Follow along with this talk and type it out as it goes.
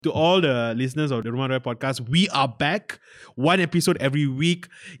To all the listeners of the Rumah Roy podcast, we are back. One episode every week.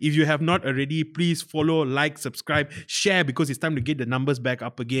 If you have not already, please follow, like, subscribe, share, because it's time to get the numbers back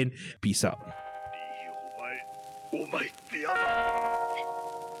up again. Peace out.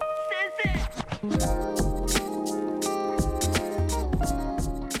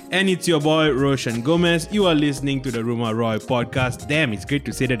 And it's your boy Roshan Gomez. You are listening to the Rumah Roy podcast. Damn, it's great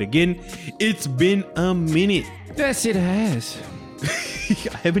to say that again. It's been a minute. Yes, it has.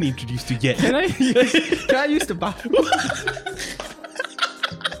 I haven't introduced you yet. Can I use the bathroom?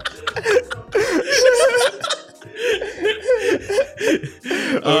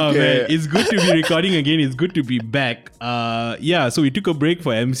 Oh man, it's good to be recording again. It's good to be back. So we took a break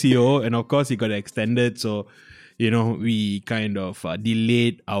for MCO, and of course it got extended. So, we kind of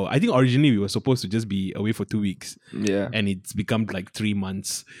delayed our. I think originally we were supposed to just be away for 2 weeks. Yeah, and it's become like 3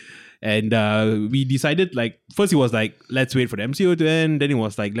 months. And we decided, first it was like, let's wait for the MCO to end. Then it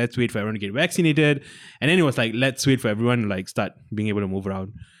was like, let's wait for everyone to get vaccinated. And then it was like, let's wait for everyone to start being able to move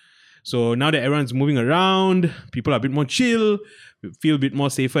around. So now that everyone's moving around, people are a bit more chill, feel a bit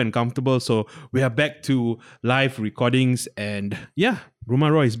more safer and comfortable. So we are back to live recordings. And yeah,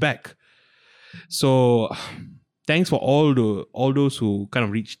 Rumah Roy is back. So thanks for all those who kind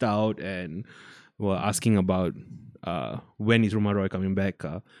of reached out and were asking about when is Rumah Roy coming back.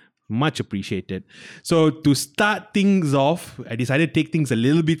 Much appreciated. So to start things off, I decided to take things a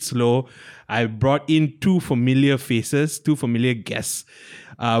little bit slow. I brought in two familiar faces, two familiar guests,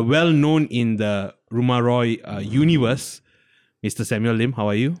 well known in the Rumah Roy universe. Mr. Samuel Lim, how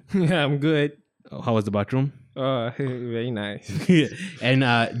are you? Yeah, I'm good. How was the bathroom? Very nice.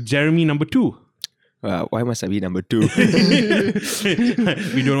 And Jeremy number 2. Why must I be number 2? We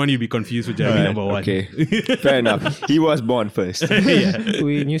don't want you to be confused with Jeremy number 1. Okay, fair enough. He was born first. Yeah.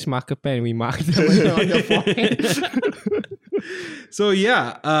 We use marker pen. We marked them on your forehead. So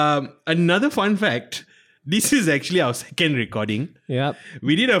another fun fact. This is actually our second recording. Yep.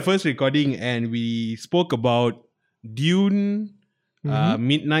 We did our first recording and we spoke about Dune,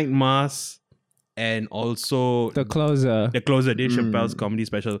 Midnight Mass, and also The Closer, Dave Chappelle's comedy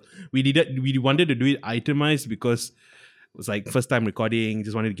special. We wanted to do it itemized because it was like first time recording,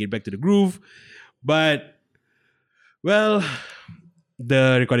 just wanted to get back to the groove. But well,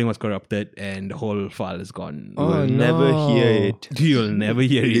 the recording was corrupted and the whole file is gone. Oh, You'll never hear it. You'll never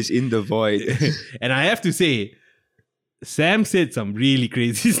hear It it. is in the void. And I have to say, Sam said some really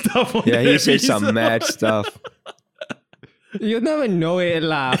crazy stuff on Yeah, the he said episode. some mad stuff. You'll never know it,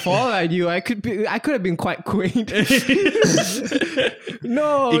 lah. For all I knew, I could have been quite quaint.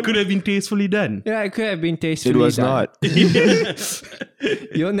 No, It could have been tastefully done. yeah, it could have been tastefully. It was done. not.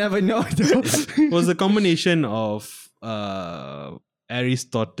 You'll never know, though. It was a combination of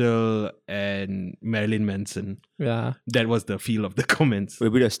Aristotle and Marilyn Manson. Yeah. That was the feel of the comments. A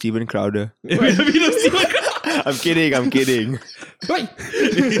bit of Steven Crowder. A bit of Stephen I'm kidding. Wait.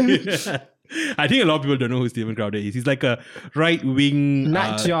 I think a lot of people don't know who Stephen Crowder is. He's like a right-wing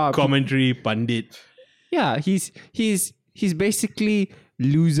Nut job. commentary pundit. Yeah, he's basically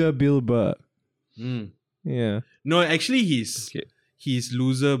loser Bill Burr. Yeah. No, actually, he's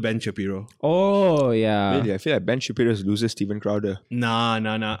loser Ben Shapiro. Oh yeah. Really, I feel like Ben Shapiro's loses Steven Crowder. Nah.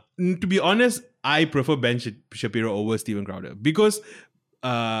 To be honest, I prefer Ben Shapiro over Stephen Crowder because,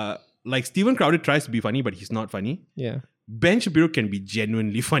 Stephen Crowder tries to be funny, but he's not funny. Yeah. Ben Shapiro can be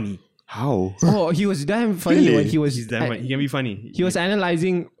genuinely funny. How? Oh, he was damn funny Really? when he was. He's damn funny. He can be funny. He was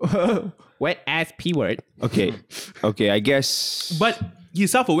analyzing wet ass p word. Okay, I guess. But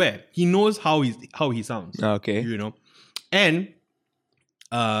he's self-aware. He knows how he sounds. Okay. And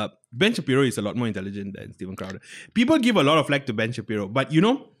Ben Shapiro is a lot more intelligent than Stephen Crowder. People give a lot of flack to Ben Shapiro, but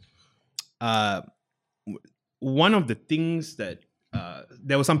one of the things that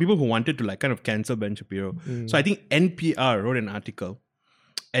there were some people who wanted to kind of cancel Ben Shapiro. So I think NPR wrote an article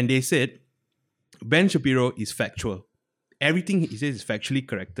and they said Ben Shapiro is factual. Everything he says is factually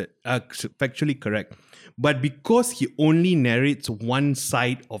correct. But because he only narrates one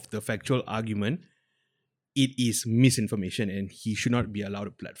side of the factual argument, it is misinformation and he should not be allowed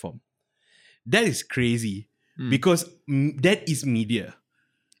a platform. That is crazy because that is media.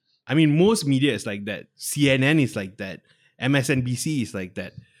 I mean, most media is like that. CNN is like that. MSNBC is like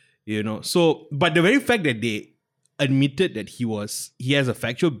that. So, but the very fact that they admitted that he has a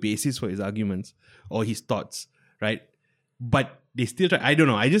factual basis for his arguments or his thoughts, right? But they still try. I don't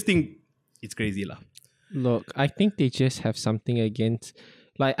know. I just think it's crazy lah. Look, I think they just have something against.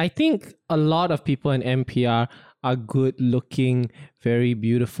 I think a lot of people in NPR are good-looking, very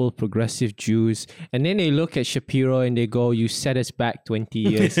beautiful, progressive Jews, and then they look at Shapiro and they go, "You set us back 20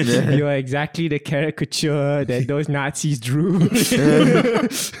 years. You are exactly the caricature that those Nazis drew."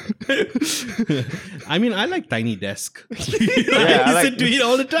 I mean, I like Tiny Desk. Yeah, I I listen like- to it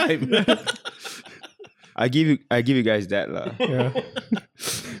all the time. I give you guys that lah. Yeah.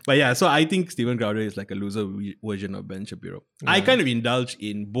 But yeah, so I think Steven Crowder is like a loser version of Ben Shapiro. I kind of indulge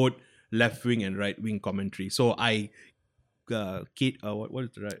in both left wing and right wing commentary. So I, what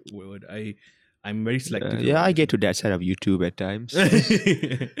is the right word? I'm very selective. Yeah, I get to that side of YouTube at times.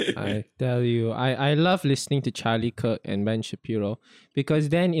 I tell you, I love listening to Charlie Kirk and Ben Shapiro because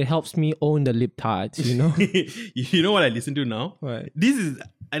then it helps me own the libtards, you know? You know what I listen to now? What? This is,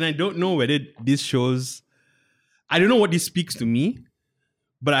 and I don't know whether this shows, I don't know what this speaks to me,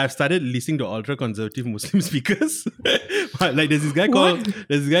 but I've started listening to ultra conservative Muslim speakers. Like there's this guy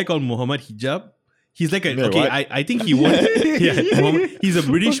called Muhammad Hijab. He's like Wait, what? I think he won. He's a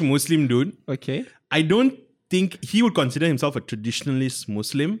British Muslim dude. Okay. I don't think he would consider himself a traditionalist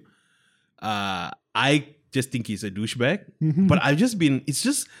Muslim. I just think he's a douchebag. But I've just been,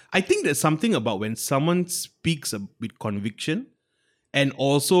 I think there's something about when someone speaks with conviction and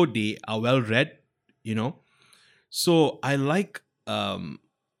also they are well read, you know. So I like,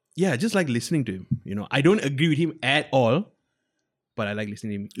 just like listening to him, you know. I don't agree with him at all, but I like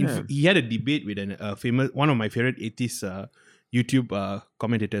listening to him. He had a debate with one of my favorite atheist YouTube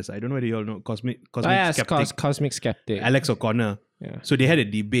commentators. I don't know whether you all know Cosmic Skeptic, Cosmic Skeptic. Alex O'Connor. Yeah. So they had a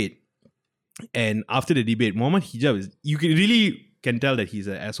debate, and after the debate, Muhammad Hijab you can tell that he's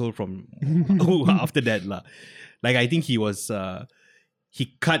an asshole from after that lah. Like I think he was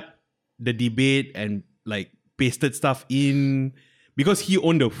he cut the debate and like pasted stuff in because he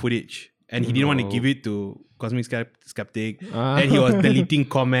owned the footage and he didn't want to give it to Cosmic Skeptic, and he was deleting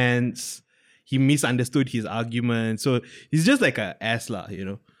comments. He misunderstood his argument, so he's just like an ass lah, you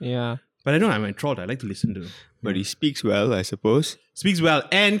know. Yeah. But I don't know, I'm a troll. I like to listen to him. But he speaks well, I suppose. Speaks well,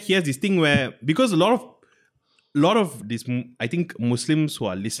 and he has this thing where because a lot of these, I think Muslims who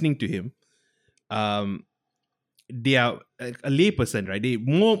are listening to him, they are a lay person, right? They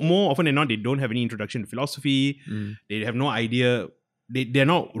more often than not they don't have any introduction to philosophy. They have no idea. They're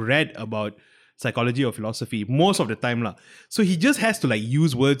not read about psychology or philosophy most of the time lah. So he just has to like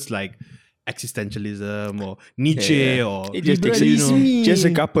use words like existentialism or Nietzsche or It just takes just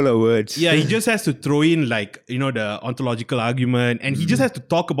a couple of words. yeah, he just has to throw in like, you know, the ontological argument, and he just has to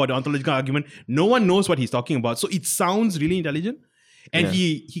talk about the ontological argument. No one knows what he's talking about, so it sounds really intelligent, and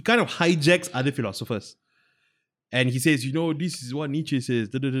he kind of hijacks other philosophers, and he says, you know, this is what Nietzsche says,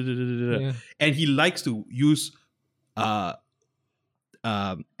 and he likes to use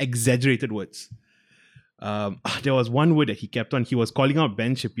exaggerated words. There was one word that he kept on. He was calling out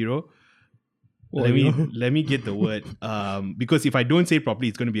Ben Shapiro. Let me get the word. Because if I don't say it properly,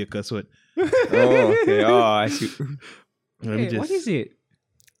 it's going to be a curse word. Oh, okay. Oh, I see. What is it?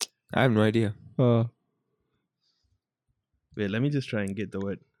 I have no idea. Wait, let me just try and get the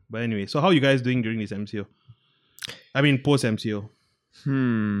word. But anyway, so how are you guys doing during this MCO? I mean, post MCO.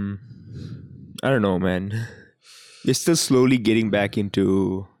 I don't know, man. We're still slowly getting back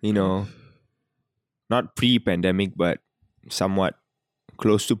into, you know, not pre-pandemic, but somewhat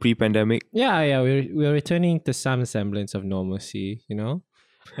close to pre-pandemic. Yeah, we're returning to some semblance of normalcy, you know?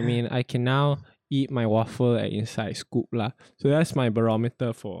 I mean, I can now eat my waffle at Inside Scoop lah. So that's my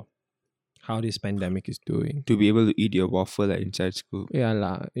barometer for how this pandemic is doing. To be able to eat your waffle at Inside Scoop. Yeah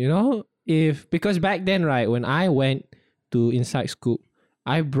lah. You know, because back then, right, when I went to Inside Scoop,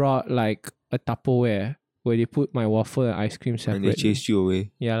 I brought like a Tupperware where they put my waffle and ice cream separate. And they chased you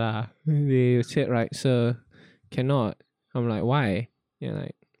away. Yeah lah. They said, right, sir, cannot. I'm like, why? Yeah,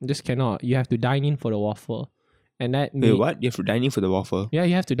 like, just cannot. You have to dine in for the waffle. And that Wait, what? You have to dine in for the waffle? Yeah,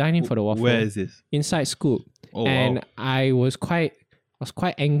 you have to dine in for the waffle. Where is this? Inside Scoop. Oh, and wow. I was quite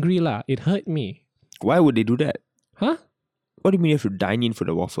angry lah. It hurt me. Why would they do that? Huh? What do you mean you have to dine in for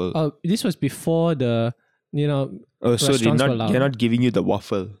the waffle? Oh, this was before the, you know, Oh, so restaurants were allowed. they're not giving you the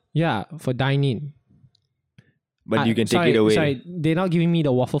waffle, yeah, for dine-in. but you can take it away. Sorry, they're not giving me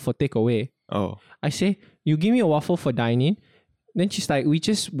the waffle for takeaway. Oh, I say, you give me a waffle for dine-in. Then she's like, we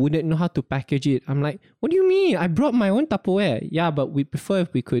just wouldn't know how to package it. I'm like, what do you mean? I brought my own Tupperware. Yeah, but we prefer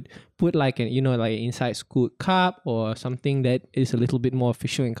if we could put like an, you know, like an Inside Scoop cup or something that is a little bit more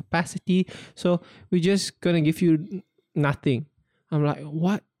official in capacity. So we're just gonna give you nothing. I'm like,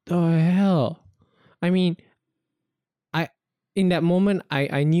 what the hell? I mean, in that moment,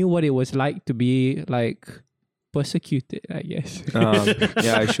 I knew what it was like to be like persecuted, I guess.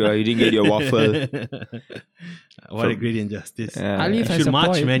 Yeah, sure. You didn't get your waffle. What a great injustice. Alif You has should a march,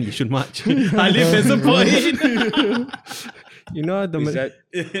 point. man. You should march. Alif has a point. You know the Is that-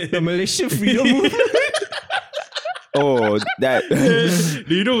 the Malaysia freedom movement. Oh, that.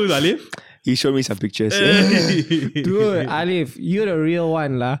 Do you know who's Alif? He showed me some pictures. Dude, Alif, you're the real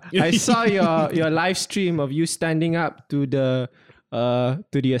one, lah. I saw your live stream of you standing up to the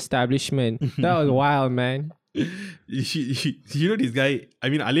establishment. That was wild, man. You know this guy? I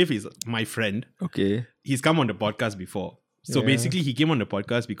mean, Alif is my friend. Okay. He's come on the podcast before. So Yeah. basically, he came on the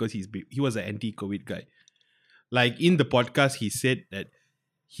podcast because he was an anti-COVID guy. Like in the podcast, he said that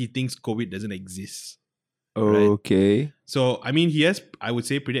he thinks COVID doesn't exist. Okay. So, I mean, he has, I would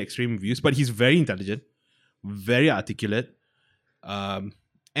say, pretty extreme views, but he's very intelligent, very articulate. And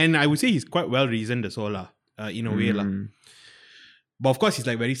I would say he's quite well reasoned as well, in a way. But of course, he's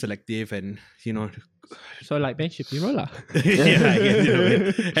like very selective and, you know. So like Ben Shapiro, lah. Yeah, I guess, you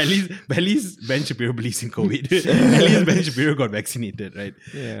know, at least Ben Shapiro believes in COVID. At least Ben Shapiro got vaccinated, right?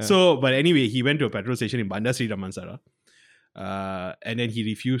 Yeah. So, but anyway, he went to a petrol station in Bandar Sri Damansara. And then he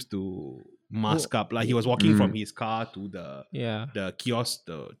refused to mask up. Like he was walking from his car to the kiosk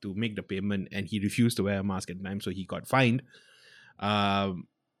to make the payment, and he refused to wear a mask at the time, so he got fined.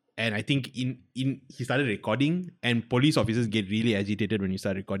 And I think he started recording, and police officers get really agitated when you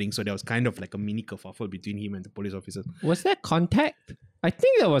start recording. So there was kind of like a mini kerfuffle between him and the police officers. Was that contact? I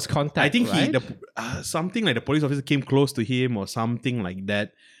think there was contact. I think right? Something like the police officer came close to him or something like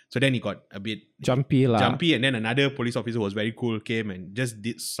that. So then he got a bit jumpy, lah. jumpy, and then another police officer who was very cool came and just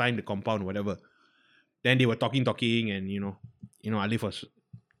signed the compound, whatever. Then they were talking, and you know, Alif was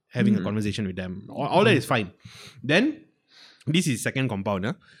having a conversation with them. All that is fine. Then this is second compound,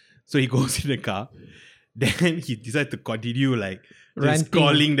 huh? So he goes in the car. Then he decides to continue like just Ranting.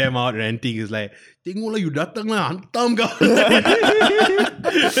 calling them out, ranting. He's like, "Tengoklah you datang lah, hantam kau."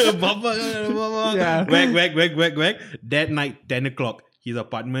 Baba. Yeah. Whack. That night, 10 o'clock, his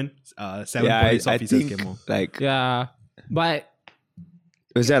apartment, 7 police I officers think came on. like Yeah. But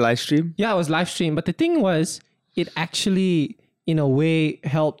was that live stream? yeah, it was live stream. But the thing was, it actually, in a way,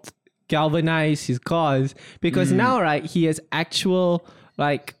 helped galvanize his cause. Because now, right, he has actual,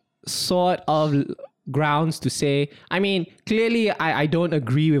 like, sort of grounds to say, I mean, clearly I don't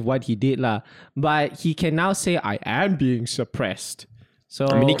agree with what he did, lah. But he can now say, I am being suppressed. So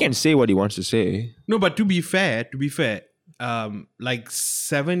I mean, he can say what he wants to say. No, but to be fair, like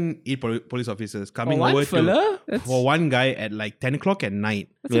 7-8 police officers coming For one over fella? That's- for one guy at like 10 o'clock at night.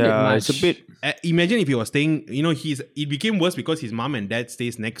 that's a bit Yeah, much. it's a bit. Imagine if he was staying, you know, it became worse because his mom and dad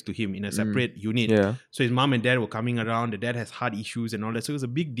stays next to him in a separate unit. Yeah. So his mom and dad were coming around. The dad has heart issues and all that. So it was a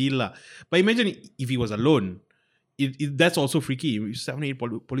big deal, lah. But imagine if he was alone. That's also freaky.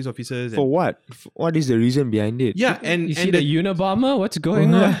 7-8 police officers. For what? What is the reason behind it? Yeah, and You see the Unabomber? What's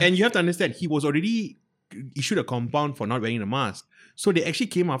going on? and you have to understand, he was already issued a compound for not wearing a mask. So they actually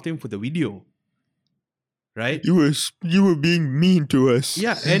came after him for the video. Right? You were being mean to us.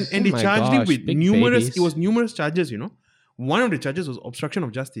 Yeah, and Oh they my charged him gosh, with big numerous, babies. it was numerous charges, you know. One of the charges was obstruction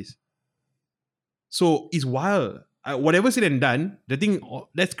of justice. So it's wild. Whatever said and done, the thing,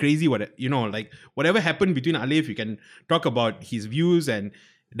 that's crazy. Like whatever happened between Alif, you can talk about his views and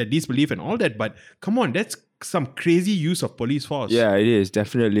the disbelief and all that. But come on, that's some crazy use of police force. Yeah, it is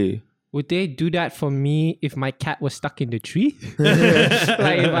definitely. Would they do that for me if my cat was stuck in the tree?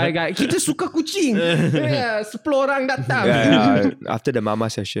 Like if I got, kita suka kucing. Yeah, 10 orang datang. Yeah, after the mama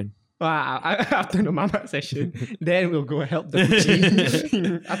session. After the mama session, then we'll go help the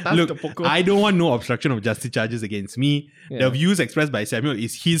kucing. Atas Look, the pokok. I don't want no obstruction of justice charges against me. Yeah. The views expressed by Samuel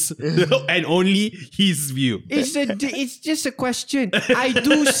is his and only his view. It's just a question. I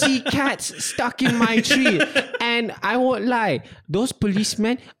do see cats stuck in my tree, and I won't lie. Those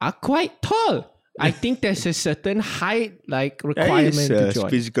policemen are quite tall. I think there's a certain height requirement There to is a join.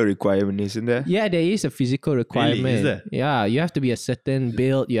 physical requirement, isn't there? Yeah, there is a physical requirement. Is there? Yeah, you have to be a certain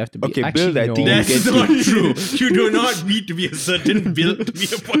build. You have to be. Okay, actually, build, I no. think you That's get not true. You do not need to be a certain build to be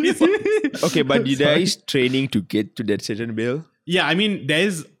a police officer. Okay, but there is training to get to that certain bill. Yeah, I mean,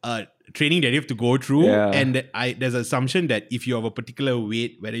 there's training that you have to go through, Yeah. and there's an assumption that if you have a particular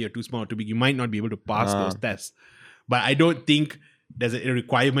weight, whether you're too small or too big, you might not be able to pass those tests. But I don't think there's a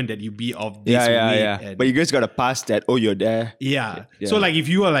requirement that you be of this weight. And But you guys gotta pass that. Oh, you're there. yeah. Yeah. So like if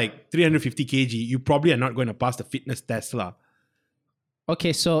you are like 350 kg, you probably are not going to pass the fitness test, lah.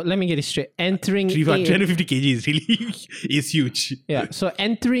 Okay, so let me get it straight. Entering in, 350 kg is really is huge. yeah. So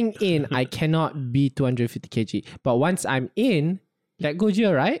entering in, I cannot be 250 kg. But once I'm in, let go je,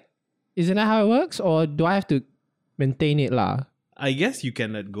 right? Isn't that how it works, or do I have to maintain it, lah? I guess you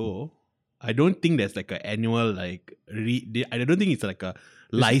can let go. I don't think there's like an annual like. I don't think it's like a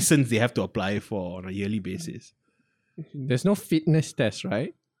license they have to apply for on a yearly basis. There's no fitness test,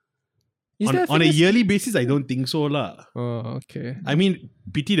 right? Is there On a fitness- yearly basis, I don't think so lah. Oh, okay. I mean,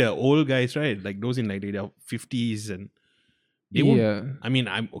 pity the old guys, right? Like those in like their 50s and they won't. Yeah. I mean,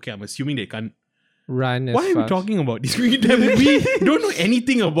 I'm assuming they can't. Run as Why are we fast. talking about this? We don't know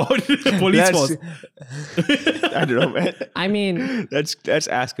anything about the police force. I don't know, man. I mean, Let's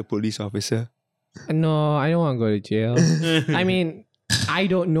ask a police officer. no, I don't want to go to jail. I mean, I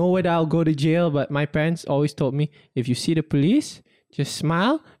don't know whether I'll go to jail, but my parents always told me, if you see the police, just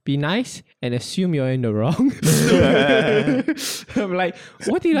smile, be nice, and assume you're in the wrong. I'm like,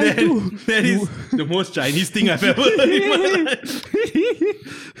 what did I do? That is the most Chinese thing I've ever heard in my life.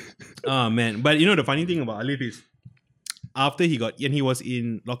 Oh man. But you know the funny thing about Alif is after he was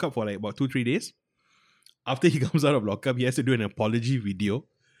in lockup for like about 2-3 days. After he comes out of lockup, he has to do an apology video.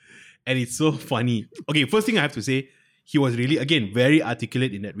 And it's so funny. Okay, first thing I have to say, he was really, again, very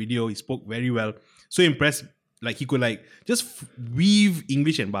articulate in that video. He spoke very well. So impressed. Like he could like just weave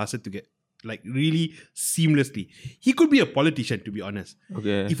English and Bahasa together. Like really seamlessly. He could be a politician, to be honest.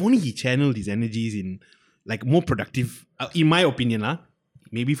 Okay. If only he channeled his energies in like more productive, in my opinion,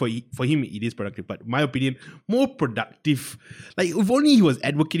 maybe for him it is productive, but my opinion, more productive. Like if only he was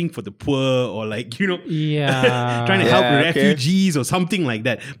advocating for the poor or like, you know, Yeah. trying to help Yeah, okay. refugees or something like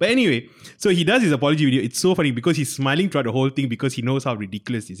that. But anyway, so he does his apology video. It's so funny because he's smiling throughout the whole thing because he knows how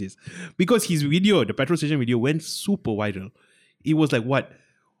ridiculous this is. Because his video, the petrol station video, went super viral. It was like what?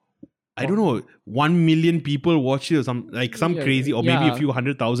 I don't know, 1 million people watched it or some crazy, or maybe a few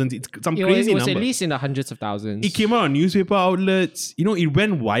 100,000. It's some crazy It was number. at least in the hundreds of thousands. It came out on newspaper outlets. You know, it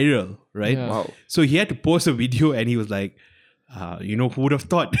went viral, right? Yeah. Wow. So he had to post a video and he was like, you know, who would have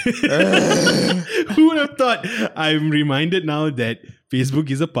thought? Who would have thought? I'm reminded now that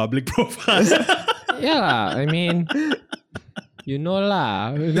Facebook is a public profile. Yeah, I mean, you know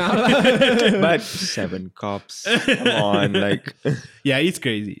lah. But 7 cops. Come on, like Yeah, it's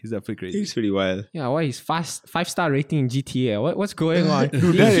crazy. It's definitely crazy. it's pretty wild. Yeah, why is 5-star rating in GTA? What's going on? Did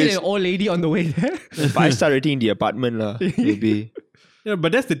you that hit is- an old lady on the way there? 5-star rating in the apartment lah, maybe. Yeah,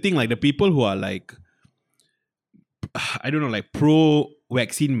 but that's the thing. Like the people who are like, I don't know, like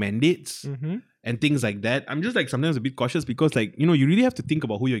pro-vaccine mandates Mm-hmm. and things like that. I'm just like sometimes a bit cautious because like, you know, you really have to think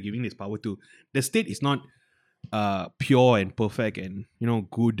about who you're giving this power to. The state is not pure and perfect and, you know,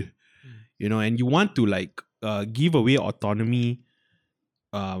 good, you know, and you want to like give away autonomy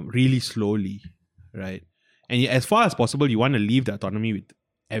really slowly, right? And as far as possible, you want to leave the autonomy with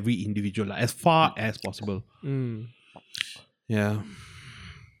every individual, like, as far as possible. Mm. Yeah.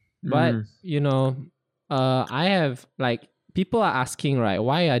 But you know, I have like people are asking, right?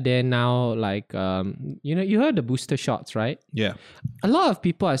 Why are there now like you know, you heard the booster shots, right? Yeah. A lot of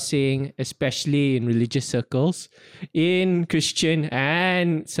people are saying, especially in religious circles, in Christian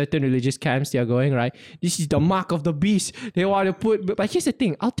and certain religious camps, they are going, right, this is the mark of the beast. They want to put, but here's the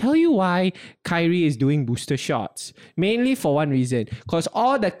thing, I'll tell you why Kyrie is doing booster shots. Mainly for one reason, because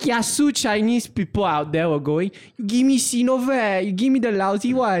all the kiasu Chinese people out there were going, you give me Sinovac, you give me the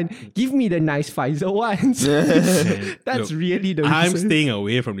lousy one, give me the nice Pfizer ones. That's Look, really the I'm reason. staying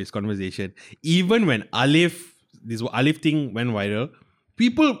away from this conversation. Even when this Alif thing went viral,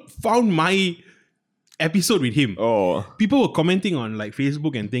 people found my episode with him. Oh. People were commenting on like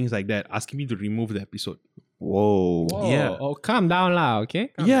Facebook and things like that, asking me to remove the episode. Whoa. Oh, Yeah. oh, calm down lah, okay?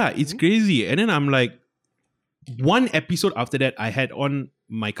 Calm Yeah, down. it's crazy. And then I'm like, one episode after that, I had on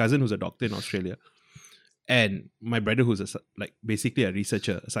my cousin who's a doctor in Australia, and my brother who's basically a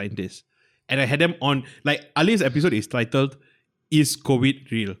researcher, a scientist. And I had them on, like, Ali's episode is titled, Is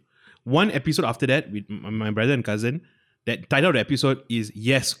COVID Real? One episode after that, with my brother and cousin, that title of the episode is,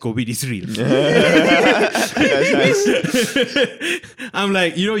 Yes, COVID is real. That's nice. I'm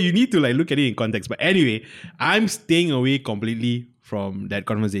like, you know, you need to like look at it in context. But anyway, I'm staying away completely from that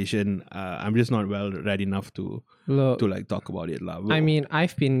conversation. I'm just not well read enough to Look, like talk about it. I mean,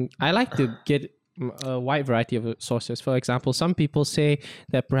 I like to get a wide variety of sources. For example, some people say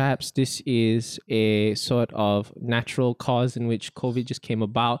that perhaps this is a sort of natural cause in which COVID just came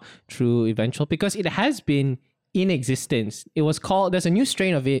about through eventual, because it has been in existence. It was called, there's a new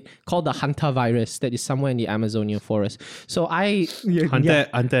strain of it called the Hunter virus that is somewhere in the Amazonian forest. So Hunter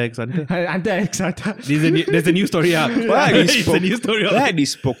X Hunter. Hunter. There's a new story out. Where are these It's a new story Where out. are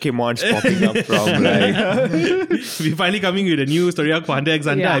these Pokemons popping up from? Like, We're finally coming with a new story out for Hunter X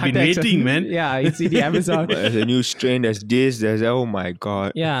Hunter. I've been waiting, man. Yeah, it's in the Amazon. there's a new strain, there's this, there's oh my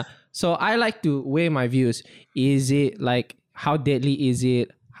god. Yeah. So I like to weigh my views. Is it like, how deadly is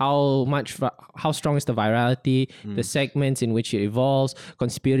it? how strong is the virality, the segments in which it evolves,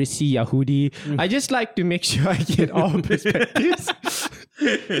 conspiracy, Yahudi. I just like to make sure I get all perspectives.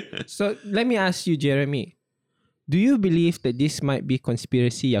 So let me ask you, Jeremy, do you believe that this might be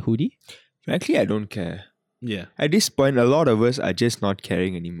conspiracy Yahudi? Frankly, I don't care. Yeah. At this point, a lot of us are just not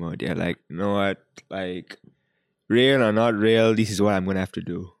caring anymore. They're like, you know what? Like, real or not real, this is what I'm going to have to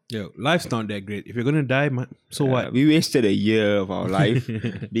do. Yo, life's not that great. If you're gonna die, so what? We wasted a year of our life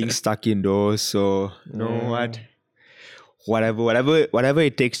being stuck indoors. So, you know what? Whatever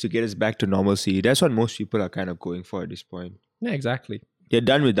it takes to get us back to normalcy. That's what most people are kind of going for at this point. Yeah, exactly. They're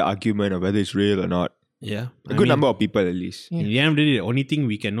done with the argument of whether it's real or not. Yeah. A good number of people at least. In the end of the day, the only thing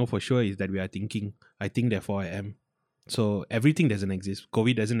we can know for sure is that we are thinking. I think, therefore I am. So everything doesn't exist.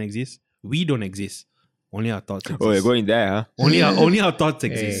 COVID doesn't exist. We don't exist. Only our thoughts exist. Oh, you're going there, huh? Only our thoughts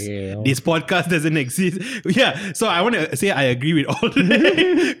exist. This podcast doesn't exist. Yeah. So I want to say I agree with all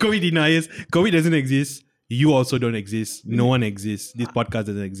the COVID deniers. COVID doesn't exist. You also don't exist. No one exists. This podcast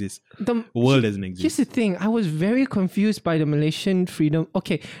doesn't exist. The world doesn't exist. Here's the thing. I was very confused by the Malaysian freedom.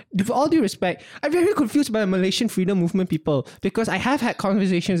 Okay, with all due respect, I'm very confused by the Malaysian freedom movement people because I have had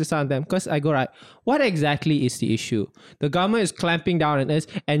conversations with some of them because I go, right, what exactly is the issue? The government is clamping down on us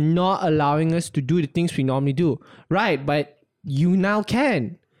and not allowing us to do the things we normally do. Right, but you now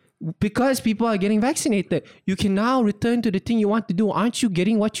can. Because people are getting vaccinated. You can now return to the thing you want to do. Aren't you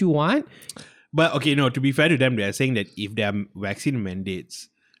getting what you want? But okay, no, to be fair to them, they are saying that if there are vaccine mandates,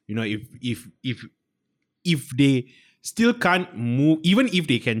 you know, if they still can't move, even if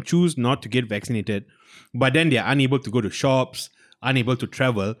they can choose not to get vaccinated, but then they are unable to go to shops, unable to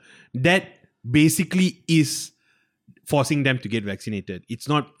travel, that basically is forcing them to get vaccinated. It's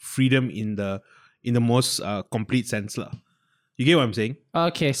not freedom in the most complete sense, lah. You get what I'm saying?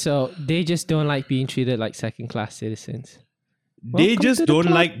 Okay, so they just don't like being treated like second-class citizens. They just don't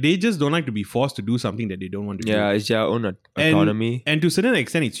like to be forced to do something that they don't want to do. Yeah, it's their own autonomy. And to a certain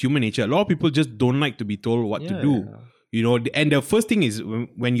extent, it's human nature. A lot of people just don't like to be told what to do. You know, and the first thing is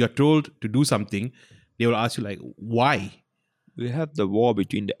when you're told to do something, they will ask you like, why? We'll have the war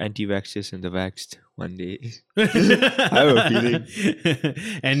between the anti-vaxxers and the vaxxed one day. I have a feeling.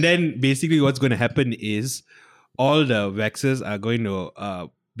 And then basically what's going to happen is all the vaxxers are going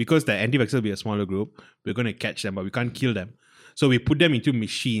to, because the anti-vaxxers will be a smaller group, we're going to catch them, but we can't kill them. So we put them into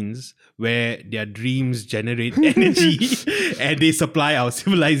machines where their dreams generate energy and they supply our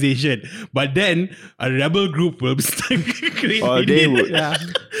civilization. But then a rebel group will create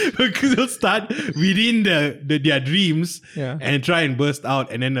because they'll start within their dreams and try and burst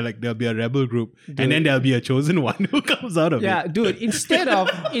out, and then there'll be a rebel group, and then there'll be a chosen one who comes out of it. Yeah, dude. Instead of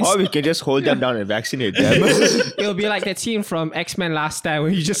or we can just hold them down and vaccinate them. It'll be like that scene from X-Men Last Time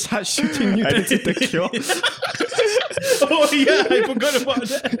when you just start shooting mutants into cure. Oh yeah, I forgot about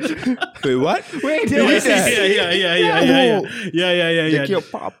that. Wait, what? Wait, yeah.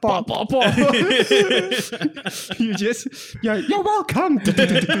 Pop. You're welcome.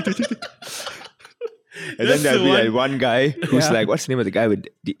 And then there'll be like one guy who's like, what's the name of the guy with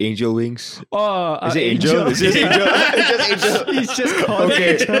the angel wings? Oh, is it Angel? Is it Angel? It's just Angel. He's just called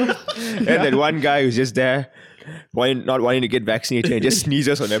Angel. And then one guy who's just there, not wanting to get vaccinated and just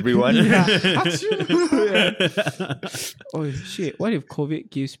sneezes on everyone. Oh shit! What if COVID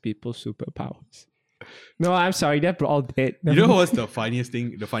gives people superpowers? No, I'm sorry, they're all dead. You know what's the funniest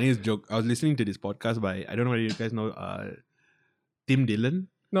thing? The funniest joke? I was listening to this podcast by, I don't know whether you guys know Tim Dillon.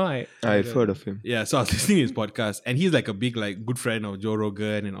 No, I've heard of him. Yeah, so I was listening to his podcast, and he's like a big good friend of Joe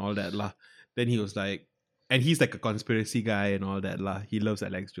Rogan and all that lah. Then he was like, and he's like a conspiracy guy and all that lah. He loves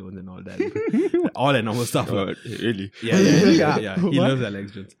Alex Jones and all that, all that normal stuff. Oh, really? Yeah. He loves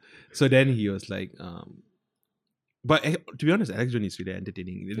Alex Jones. So then he was like, but to be honest, Alex Jones is really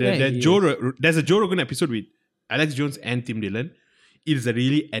entertaining. There's a Joe Rogan episode with Alex Jones and Tim Dillon. It is a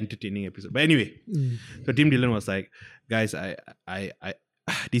really entertaining episode. But anyway, so Tim Dillon was like, guys, I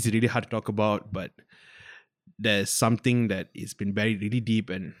this is really hard to talk about, but there's something that has been buried really deep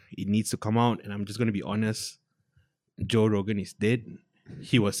and it needs to come out. And I'm just going to be honest. Joe Rogan is dead.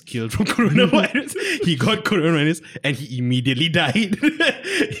 He was killed from coronavirus. He got coronavirus and he immediately died.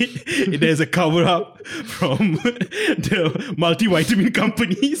 There's a cover-up from the multivitamin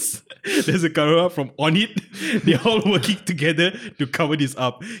companies. There's a cover-up from On It. They're all working together to cover this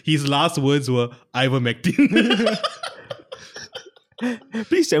up. His last words were ivermectin.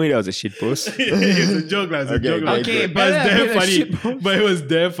 Please tell me that was a shit post. It's a joke, man. Okay, but it's damn funny. But it was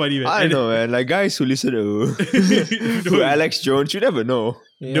damn funny, man. I know, man. Like guys who listen to Alex Jones, you never know.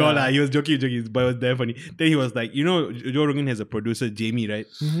 Yeah. No, he was joking, but it was damn funny. Then he was like, you know, Joe Rogan has a producer, Jamie, right?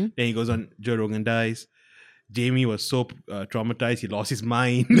 Mm-hmm. Then he goes on, Joe Rogan dies. Jamie was so traumatized, he lost his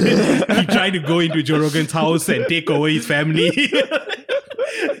mind. He tried to go into Joe Rogan's house and take over his family.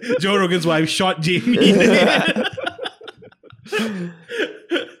 Joe Rogan's wife shot Jamie.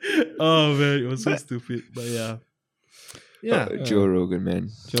 Oh man, it was so stupid. But yeah. Joe Rogan, man.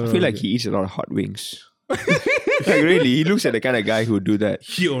 Joe I feel like Rogan. he eats a lot of hot wings. Like really, he looks like the kind of guy who would do that.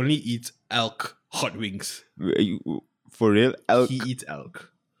 He only eats elk hot wings. For real, elk. He eats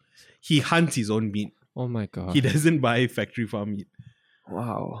elk. He hunts his own meat. Oh my god. He doesn't buy factory farm meat.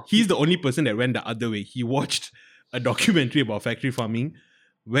 Wow. He's the only person that went the other way. He watched a documentary about factory farming,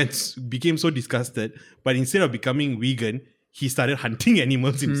 became so disgusted, but instead of becoming vegan, he started hunting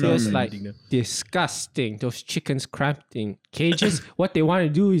animals himself. Just and like eating them. disgusting. Those chickens cramped in cages. What they want to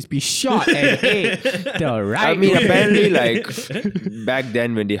do is be shot and ate the right I mean, way. apparently, like back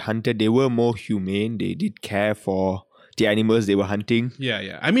then when they hunted, they were more humane. They did care for the animals they were hunting.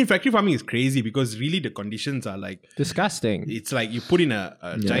 Yeah. I mean, factory farming is crazy because really the conditions are like, Disgusting. it's like you put in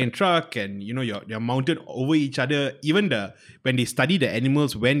a giant truck and you know you're mounted over each other. Even when they study the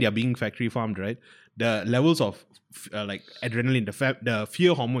animals when they're being factory farmed, right? The levels of like adrenaline, the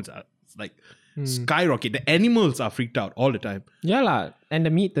fear hormones are like skyrocket. The animals are freaked out all the time. Yeah lah. And the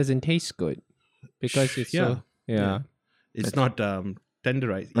meat doesn't taste good because it's so yeah. It's not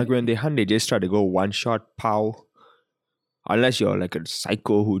tenderized. Like when they hunt, they just try to go one shot, pow. Unless you're like a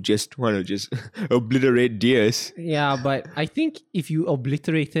psycho who just want to just obliterate deers. Yeah, but I think if you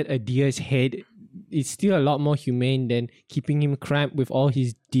obliterated a deer's head, it's still a lot more humane than keeping him cramped with all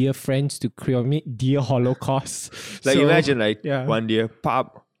his deer friends to commit deer holocaust. Like So, imagine like yeah. one deer,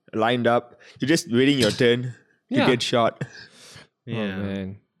 pop, lined up. You're just waiting your turn to Yeah. get shot. Oh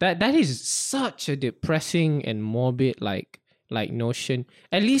man, that is such a depressing and morbid like notion.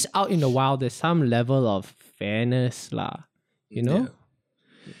 At least out in the wild, there's some level of fairness, lah. You know?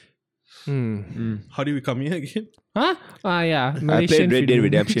 How do we come here again? Huh? Yeah. I Malaysian played Red Dead freedom.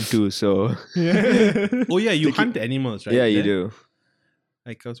 Redemption too, so Oh yeah, you hunt animals, right? yeah, you Then, do.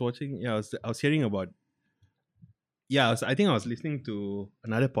 Like I was watching, I was hearing about. I think I was listening to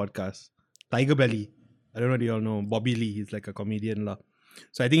another podcast, Tiger Belly. I don't know if you all know Bobby Lee. He's like a comedian lah.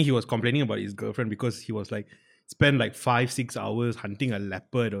 So I think he was complaining about his girlfriend because he was like spent like 5-6 hours hunting a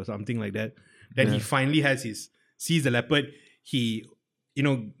leopard or something like that. Then he finally sees the leopard. He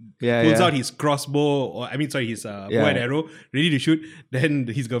pulls out his crossbow his bow and arrow, ready to shoot. Then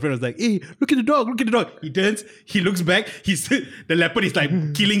his girlfriend was like, "Hey, look at the dog! Look at the dog!" He turns, he looks back. The leopard is like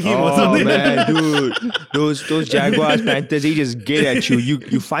killing him or Oh something. man, dude, those jaguars, panthers, they just get at you.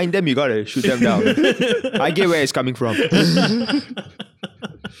 You find them, you gotta shoot them down. I get where it's coming from.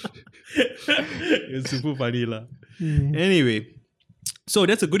 It's super funny lah. Anyway, so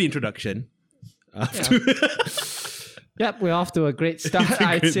that's a good introduction. Yep, we're off to a great start,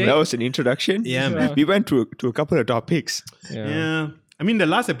 I'd say. That was an introduction. Yeah, man. We went to a couple of topics. Yeah. I mean, the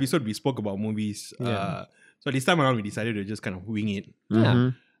last episode we spoke about movies. Yeah. So this time around we decided to just kind of wing it.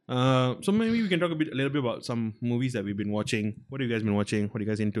 Yeah. So maybe we can talk a little bit about some movies that we've been watching. What have you guys been watching? What are you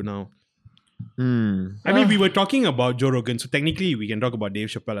guys into now? I mean, we were talking about Joe Rogan, so technically we can talk about Dave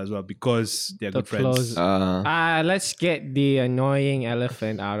Chappelle as well because they're good friends. Let's get the annoying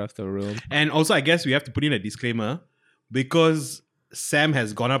elephant out of the room. And also, I guess we have to put in a disclaimer because Sam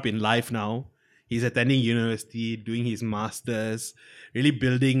has gone up in life now. He's attending university, doing his masters, really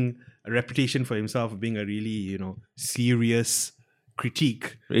building a reputation for himself of being a really, serious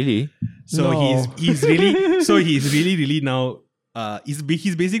critique. Really? So No. he's really now he's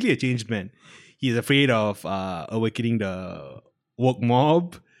basically a changed man. He's afraid of awakening the woke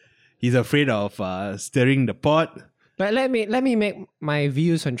mob. He's afraid of stirring the pot. But let me make my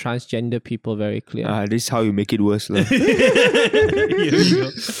views on transgender people very clear. This is how you make it worse. Lah. Here we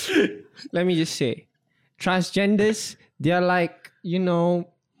go. Let me just say, transgenders, they're like, it's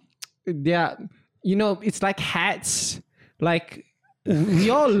like hats. Like,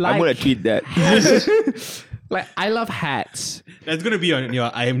 we all like... I'm gonna tweet that. Like, I love hats. That's gonna be on your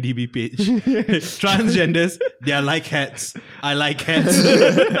IMDb page. Transgenders, they are like hats. I like hats.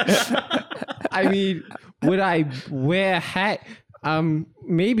 I mean, would I wear a hat?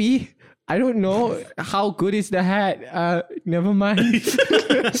 Maybe. I don't know. How good is the hat? Never mind.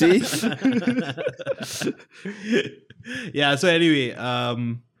 See? Yeah, so anyway,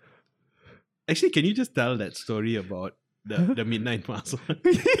 actually, can you just tell that story about the Midnight Mass? The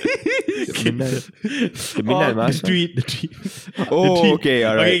Midnight Mass. The tweet. Oh, okay,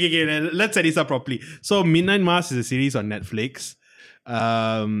 all right. Okay. Let's set this up properly. So, Midnight Mass is a series on Netflix.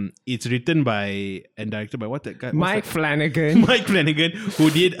 It's written by and directed by what that guy? Mike Flanagan. Mike Flanagan, who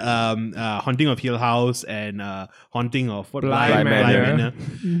did Haunting of Hill House and Haunting of what? Bly Manor.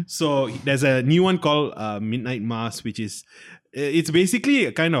 So there's a new one called Midnight Mass, which is it's basically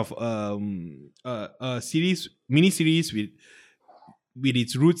a kind of a mini series with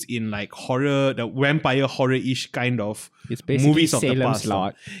its roots in like horror, the vampire horror-ish kind of It's basically movies of the Salem's past.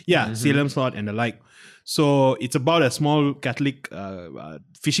 Lot. Yeah, Salem's Lot and the like. So it's about a small Catholic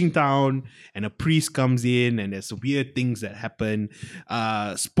fishing town, and a priest comes in, and there's weird things that happen.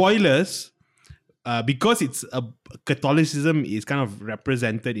 Spoilers, because it's Catholicism is kind of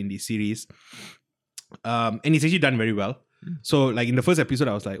represented in this series, and it's actually done very well. So like in the first episode,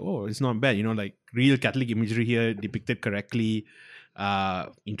 I was like, oh, it's not bad. Like real Catholic imagery here depicted correctly.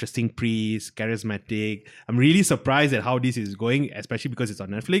 Interesting priest, charismatic. I'm really surprised at how this is going, especially because it's on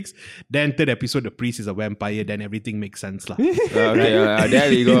Netflix. Then third episode, the priest is a vampire. Then everything makes sense, lah. Okay, there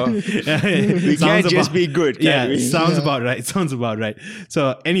we go. We can't just be good. Can we? Sounds about right. Sounds about right.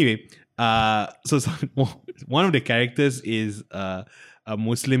 So anyway, so one of the characters is a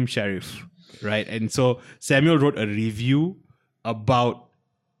Muslim sheriff, right? And so Samuel wrote a review about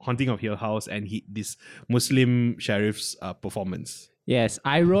Haunting of Hill House and this Muslim sheriff's performance. Yes,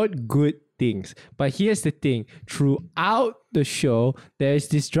 I wrote good things. But here's the thing. Throughout the show, there's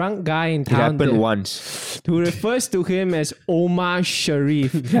this drunk guy in It town happened once. who refers to him as Omar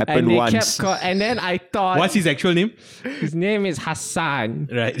Sharif. Happened and they once. and then I thought... What's his actual name? His name is Hassan.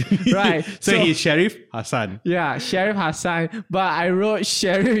 Right. Right. So he's Sheriff Hassan. Yeah, Sheriff Hassan. But I wrote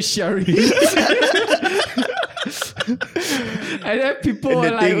Sheriff Sharif. And then people And were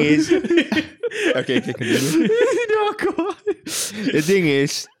the like... thing is, okay, continue. No, go on. The thing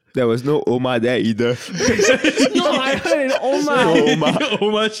is, there was no Omar there either. No, I heard an Omar. No Omar.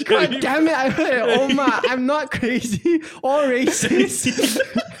 Omar God Sharif. damn it, I heard an Omar. I'm not crazy or racist.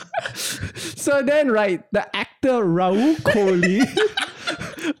 So then, right, the actor Raul Kohli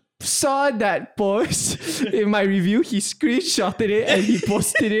saw that post in my review. He screenshotted it and he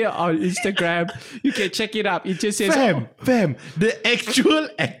posted it on Instagram. You can check it up. It just says, Fam, the actual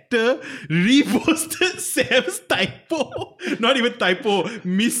actor reposted Sam's typo. Not even typo,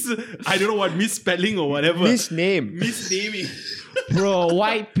 I don't know what, misspelling or whatever. Misname. Misnaming. bro,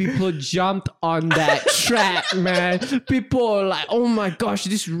 white people jumped on that track, man. People are like, oh my gosh,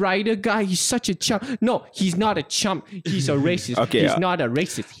 this Ryder guy, he's such a chump. No, he's not a chump. He's a racist. Okay, he's not a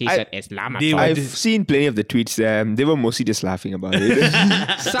racist. He's an Islamophobe. I've seen plenty of the tweets there. They were mostly just laughing about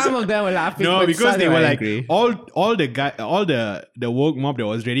it. Some of them were laughing. No, but because some they were angry. like all the woke mob that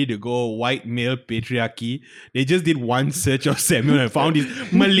was ready to go white male patriarchy. They just did one search of Samuel and found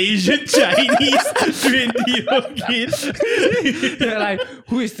his Malaysian Chinese 20-year-old kid. They're like,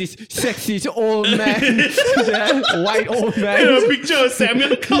 who is this sexy old man? That white old man. And a picture of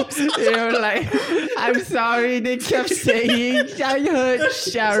Samuel comes. They were like, I'm sorry. They kept saying, I heard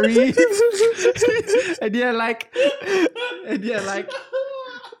Sharif. and they're like,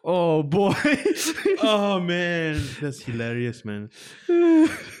 oh boy. Oh man, that's hilarious, man.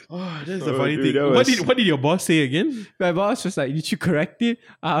 Oh, that's the funny dude, thing. that What did your boss say again? My boss was like, did you correct it?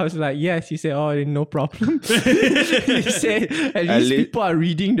 I was like, yes. He said, oh, no problem. He said, at least people are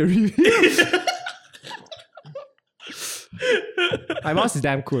reading the review. My boss is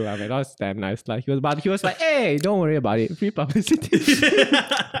damn cool. My boss is damn nice. Like he was like, hey, don't worry about it. Free publicity.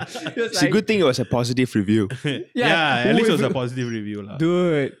 It's a good thing it was a positive review. Yeah, at least it was a positive review, lah.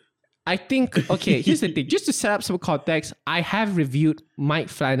 Dude, I think, okay, here's the thing. Just to set up some context, I have reviewed Mike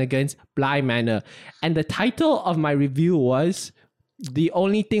Flanagan's Bly Manor. And the title of my review was, the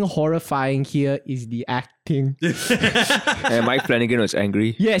only thing horrifying here is the acting. And Mike Flanagan was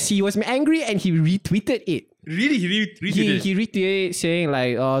angry. Yes, he was angry and he retweeted it. Really, he retweeted it? He retweeted it saying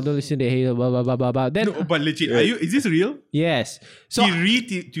like, oh, don't listen to hate, blah, blah, blah, blah, blah. Then, No, but legit, is this real? yes. So, He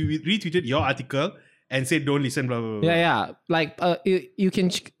retweeted your article and said, don't listen, blah, blah, blah. yeah. Like, you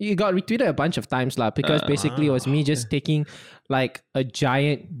got retweeted a bunch of times, lah, because basically it was me just taking like a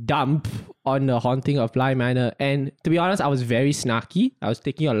giant dump on the Haunting of Bly Manor. And to be honest, I was very snarky. I was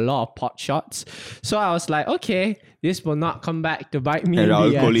taking a lot of pot shots. So I was like, okay, this will not come back to bite me. And in the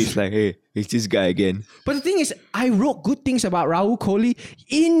Raul ass. Kohli's like, hey, it's this guy again. But the thing is, I wrote good things about Raul Kohli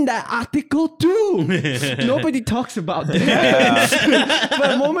in that article too. Nobody talks about that.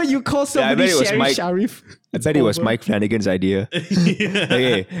 But the moment you call somebody bet it was Sheriff Mike- Sharif, I bet it was Mike Flanagan's idea.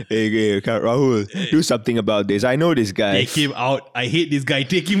 hey, Rahul, do something about this. I know this guy. Take him out. I hate this guy.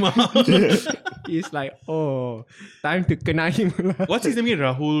 Take him out. he's like, oh, time to kena him. What's his name again?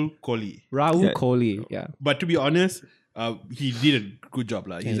 Rahul Kohli. Raul Yeah. Kohli, yeah. But to be honest, he did a good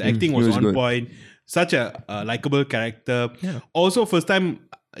job. His Yeah, acting he was was on good. point. such a likable character. Yeah. Also, first time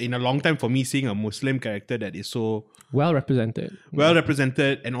in a long time for me seeing a Muslim character that is so Well represented. well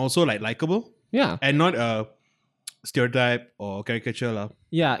represented and also like likable Yeah. and not a stereotype or caricature lah.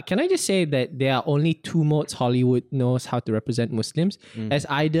 Yeah, can I just say that there are only two modes Hollywood knows how to represent Muslims as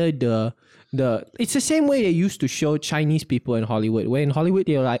either the it's the same way they used to show Chinese people in Hollywood. Where in Hollywood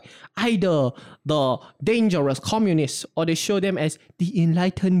they're like either the dangerous communists or they show them as the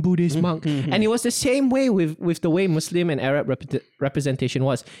enlightened Buddhist monk. And it was the same way with the way Muslim and Arab representation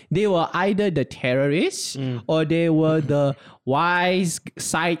was. They were either the terrorists or they were the wise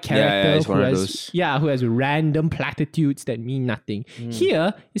side character it's one of those. who has random platitudes that mean nothing.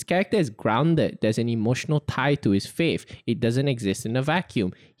 Here, his character is grounded. There's an emotional tie to his faith. It doesn't exist in a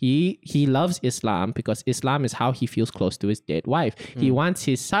vacuum. He loves Islam because Islam is how he feels close to his dead wife. He wants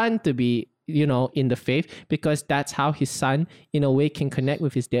his son to be, in the faith because that's how his son, in a way, can connect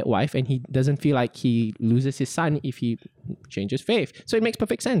with his dead wife, and he doesn't feel like he loses his son if he changes faith. So it makes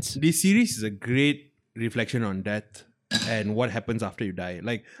perfect sense. This series is a great reflection on death and what happens after you die.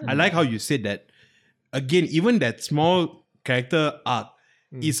 Like, I like how you said that, again, even that small character arc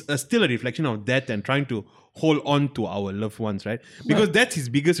is still a reflection of death and trying to hold on to our loved ones, right? Because that's his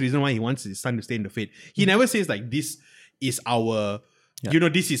biggest reason why he wants his son to stay in the faith. He never says like, this is our,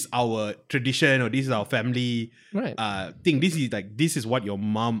 this is our tradition or this is our family thing. This is what your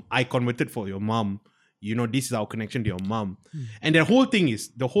mom, I converted for your mom. This is our connection to your mom. And the whole thing is,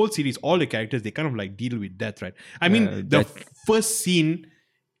 the whole series, all the characters, they kind of like deal with death, right? I mean, the first scene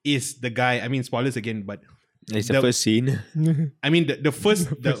is the guy, I mean, spoilers again, but it's the first scene. I mean, the first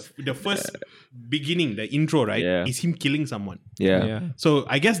beginning, the intro, right, is him killing someone. Yeah. So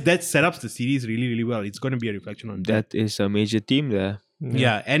I guess that set up the series really, really well. It's going to be a reflection on That is a major theme there.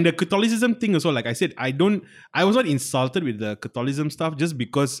 Yeah, and the Catholicism thing also, like I said, I was not insulted with the Catholicism stuff just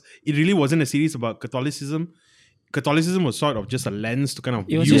because it really wasn't a series about Catholicism. Catholicism was sort of just a lens to kind of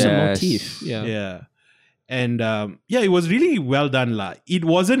It was view. just a motif. Yeah. And it was really well done lah. It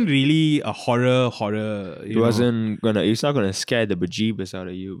wasn't really a horror. It's not gonna scare the bejeebus out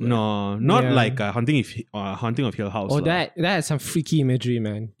of you. But. No, not like Haunting of Hill House. Oh, that has some freaky imagery,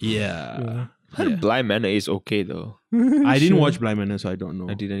 man. Yeah. Blind Manor is okay though. I didn't watch Blind Manor, so I don't know.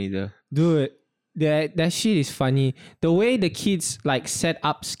 I didn't either. Dude, that shit is funny. The way the kids like set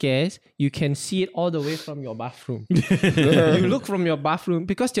up scares, you can see it all the way from your bathroom. You look from your bathroom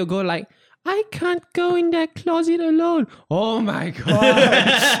because they'll go like, I can't go in that closet alone. Oh my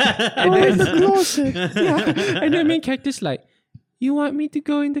god. And then, in the closet. Yeah. And the main character's like, you want me to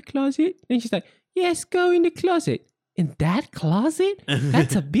go in the closet? And she's like, yes, go in the closet. In that closet?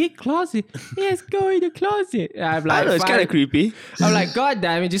 That's a big closet. Yes, go in the closet. And I'm like, I know, it's kind of creepy. I'm like, god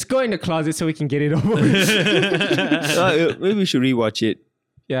damn it, just go in the closet so we can get it over with. Maybe we should rewatch it.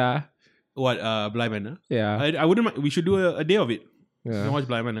 Yeah. What, Blind Manor? Yeah. I wouldn't mind. We should do a day of it. Yeah. Watch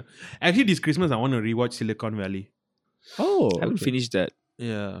Blind Manor. Actually, this Christmas, I want to rewatch Silicon Valley. Oh. I haven't finished that.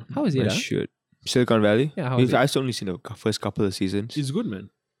 Yeah. How is it? I should. Silicon Valley? Yeah, how is it? I've only seen the first couple of seasons. It's good, man.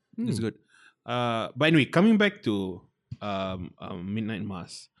 It's good. But anyway, coming back to Midnight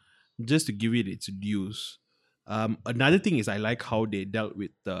Mass, just to give it its dues. Another thing is I like how they dealt with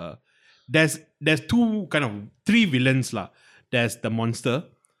there's three villains lah. There's the monster,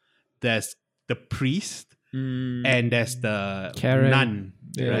 there's the priest, and there's the Karen. nun.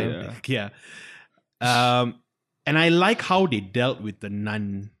 Right? Yeah. And I like how they dealt with the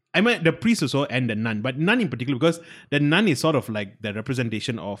nun. I mean, the priest also and the nun, but nun in particular, because the nun is sort of like the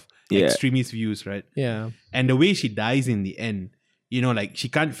representation of extremist views, right? Yeah. And the way she dies in the end, like she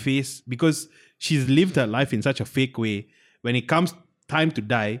can't face, because she's lived her life in such a fake way. When it comes time to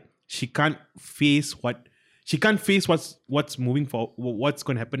die, she can't face what's moving for, what's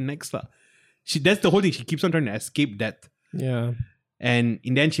going to happen next. That's the whole thing. She keeps on trying to escape death. Yeah. And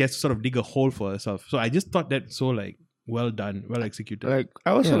in the end, she has to sort of dig a hole for herself. So I just thought that so like, well done, well executed. Like I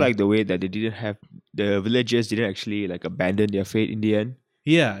also like the way that the villagers didn't actually like abandon their fate in the end.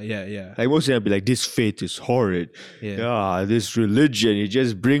 Yeah. Like most of them be like, this fate is horrid. Yeah, this religion, it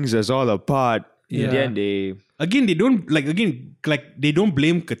just brings us all apart. Yeah. In the end, they don't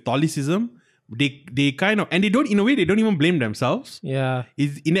blame Catholicism. They kind of, and they don't even blame themselves. Yeah.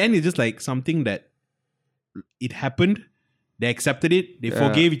 In the end, it's just like something that it happened. They accepted it. They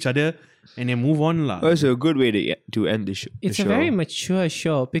forgave each other. And then move on lah. It's a good way to end the show. It's a very mature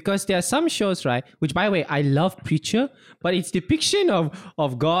show because there are some shows, right? Which, by the way, I love Preacher, but its depiction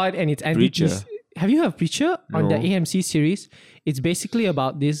of God and its entities. Preacher. Have you heard Preacher on the No. AMC series? It's basically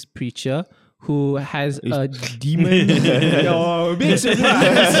about this preacher who has a demon. Oh, it's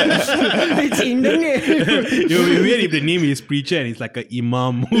in the name. It would be weird if the name is preacher and it's like an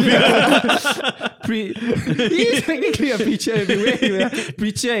imam. He's technically a preacher everywhere.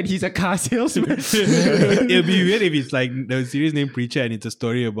 Preacher and he's a car salesman. It'll be weird if it's like the series name Preacher and it's a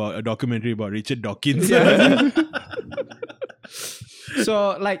story about a documentary about Richard Dawkins.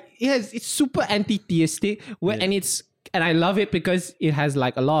 So like it's super anti-theistic and I love it because it has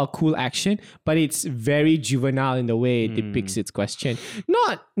like a lot of cool action, but it's very juvenile in the way it depicts its question.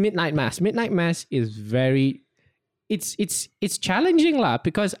 Not Midnight Mass. Midnight Mass is very it's challenging lah,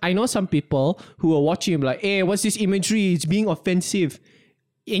 because I know some people who are watching him like, hey, what's this imagery? It's being offensive.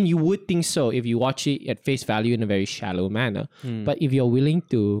 And you would think so if you watch it at face value in a very shallow manner. But if you're willing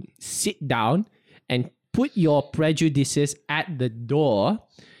to sit down and put your prejudices at the door,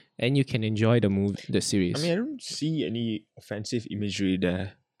 and you can enjoy the series. I mean, I don't see any offensive imagery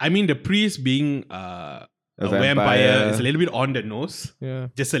there. I mean, the priest being a vampire is a little bit on the nose. Yeah.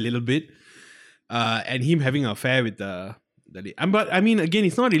 Just a little bit. And him having an affair with the but I mean, again,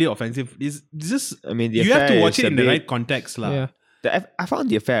 it's not really offensive. It's just, I mean, the you have to affair watch is it a in the bit- right context lah. Yeah. I found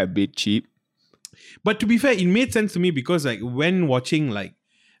the affair a bit cheap. But to be fair, it made sense to me because like when watching like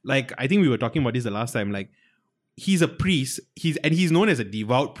I think we were talking about this the last time, like he's a priest, he's known as a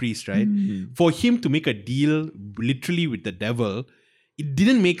devout priest, right? For him to make a deal literally with the devil, it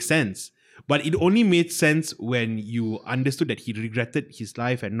didn't make sense. But it only made sense when you understood that he regretted his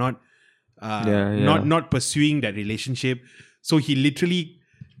life and not pursuing that relationship. So he literally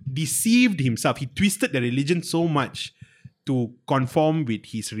deceived himself. He twisted the religion so much to conform with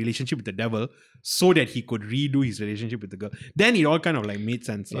his relationship with the devil so that he could redo his relationship with the girl. Then it all kind of like made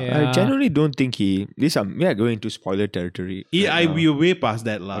sense. lah. Yeah. I generally don't think we are going into spoiler territory. We right now. are way past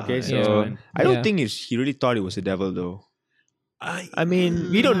that. lah. Okay, It's so fine. I don't Yeah. think he really thought it was the devil though. I mean,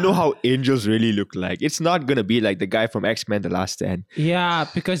 we don't know how angels really look like. It's not gonna be like the guy from X-Men: The Last Stand. Yeah,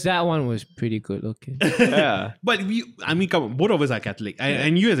 because that one was pretty good looking. Yeah. But come on, both of us are Catholic.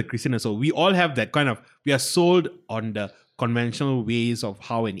 And you as a Christian also, we all have that kind of, we are sold on the conventional ways of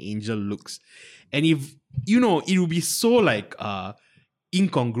how an angel looks. And if, it would be so like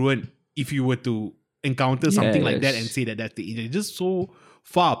incongruent if you were to encounter something like that and say that that's the angel. It's just so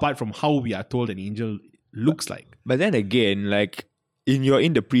far apart from how we are told an angel looks like. But then again, like in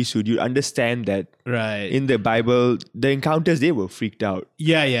the priesthood, you understand that Right. in the Bible, the encounters, they were freaked out.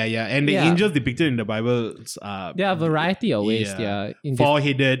 Yeah. And the Yeah. angels depicted in the Bible There are a variety of ways. Yeah. In this-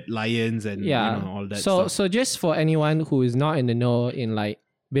 four-headed lions and all that So stuff. so just for anyone who is not in the know in like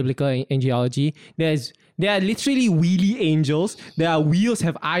biblical angelology, there are literally wheelie angels. There are wheels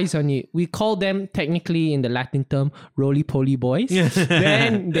have eyes on it. We call them technically in the Latin term roly-poly boys.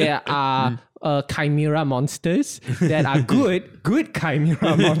 Then there are chimera monsters that are good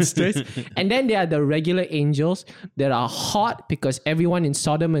chimera monsters. And then there are the regular angels that are hot because everyone in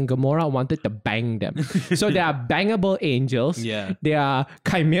Sodom and Gomorrah wanted to bang them. So there are bangable angels. Yeah. There are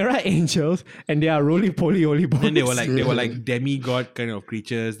chimera angels, and there are roly-poly boys. And they were like demigod kind of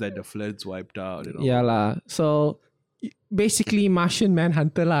creatures that the floods wiped out. Yeah lah. So basically Martian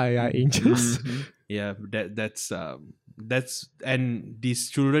Manhunter lah, yeah, angels. Yeah, that's and these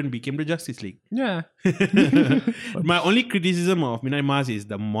children became the Justice League. Yeah. My only criticism of Midnight Mass is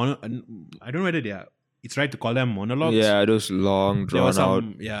the I don't know whether it's right to call them monologues. Yeah, those long There was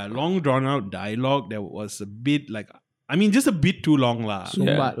drawn out. long drawn out dialogue. There was a bit just a bit too long lah.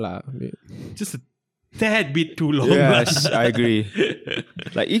 Sumbat lah. Just a tad bit too long. Yes, I agree.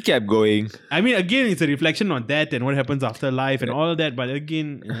 Like it kept going. I mean, again, it's a reflection on that and what happens after life and all that. But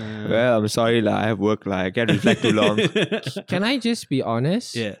again, Well, I'm sorry lah. I have work lah. I can't reflect too long. Can I just be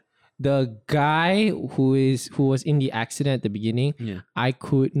honest? yeah. The guy who was in the accident at the beginning, Yeah. I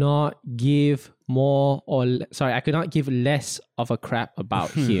could not give I could not give less of a crap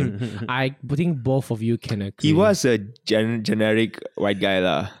about him. I think both of you can agree. He was a generic white guy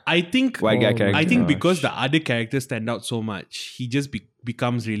lah. I think White guy character. I think Gosh. because the other characters stand out so much, he just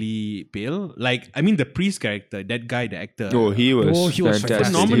becomes really pale. Like, I mean, the priest character, that guy, the actor. Oh, he was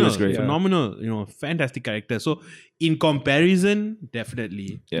fantastic. phenomenal. He was great. Phenomenal. Fantastic character. So, in comparison,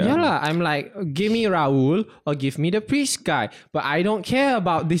 definitely. Yeah lah. I'm like, give me Raul or give me the priest guy. But I don't care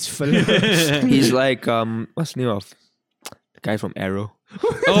about this fella. He's like what's the name of the guy from Arrow?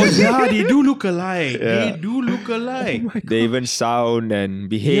 Oh, yeah, they do look alike. Yeah. They do look alike. They even sound and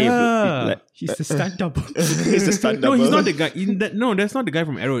behave. Yeah. Like, He's the stunt double. he's a stunt No, double. he's not the guy. No, that's not the guy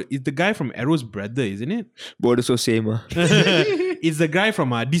from Arrow. It's the guy from Arrow's brother, isn't it? Both so same. It's the guy from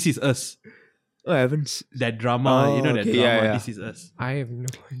This Is Us. Oh, I haven't. That drama, Oh, that okay, drama, yeah. This Is Us. I have no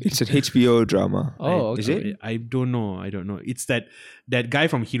idea. It's an HBO drama. Oh, Is okay. it? I don't know. It's that guy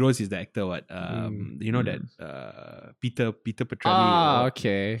from Heroes is the actor. What? That Peter Petrelli. Ah,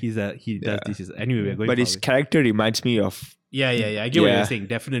 okay. He does This Is. Anyway, we're going. But his character reminds me of. Yeah. I get what Yeah. you're saying.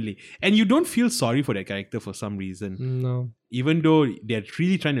 Definitely. And you don't feel sorry for that character for some reason, No. even though they're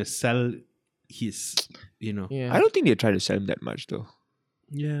really trying to sell his. Yeah. I don't think they try to sell him that much though.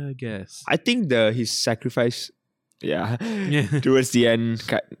 Yeah, I guess. I think his sacrifice, Yeah. towards the end,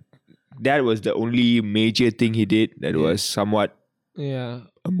 that was the only major thing he did that was somewhat Yeah.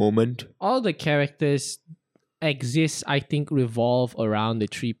 a moment. All the characters exist, I think, revolve around the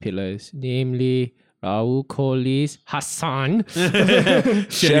three pillars, namely Raul Kohli's Hassan,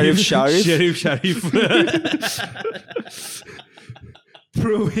 Sheriff Sharif. Sheriff Sharif.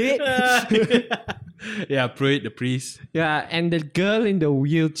 Pruitt, Yeah, Pruitt, the priest. yeah, and the girl in the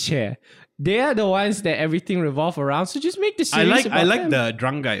wheelchair. They are the ones that everything revolve around. So just make the series I like them. the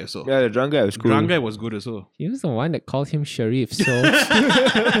drunk guy also. Yeah, the drunk guy was cool. Drunk guy was good also. He was the one that called him Sharif. So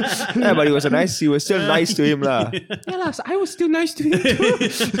Yeah, but he was still nice to him lah. yeah, lah, so I was still nice to him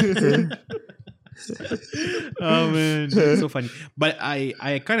too. Oh man, that's so funny. But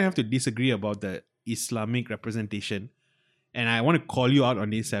I kind of have to disagree about the Islamic representation, and I want to call you out on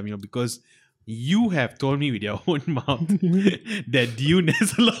this, Samuel, because you have told me with your own mouth that Dune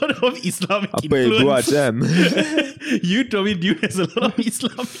has a lot of Islamic Apa yang buat influence. Sam? You told me Dune has a lot of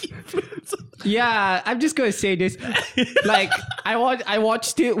Islamic influence. Yeah, I'm just gonna say this. Like I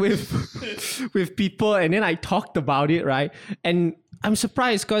watched it with people, and then I talked about it, right? And I'm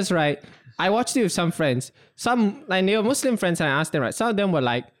surprised because I watched it with some friends. Some like they were Muslim friends, and I asked them, right? Some of them were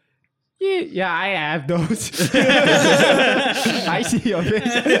like, yeah, I have those. I see your face.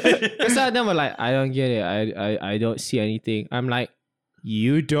 And some of them were like, I don't get it. I don't see anything. I'm like,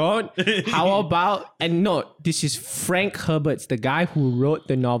 you don't? How about, and no, this is Frank Herbert's, the guy who wrote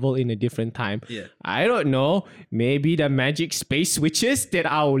the novel in a different time. Yeah. I don't know. Maybe the magic space witches that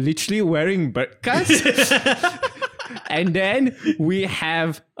are literally wearing burqas. And then we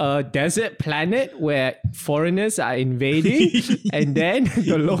have a desert planet where foreigners are invading. And then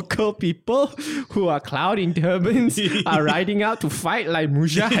the local people who are cloud in turbans are riding out to fight like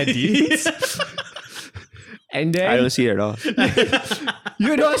mujahideen. And then I don't see it at all.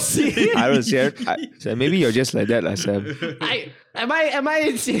 you don't see it. I don't see it. So maybe you're just like that lah, Sam. Am I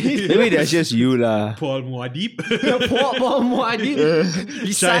insane? Maybe that's just you lah. Paul Muad'Dib, Paul Muad'Dib,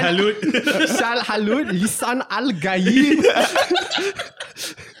 Shai Halud. Shal Halud, Lisan Al Ghaib.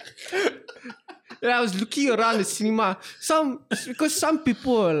 And I was looking around the cinema. Because some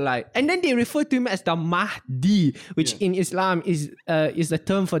people are like, and then they refer to him as the Mahdi, which in Islam is the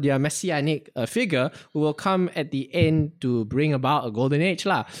term for their messianic figure who will come at the end to bring about a golden age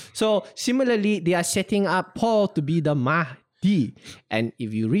lah. So similarly, they are setting up Paul to be the Mahdi. And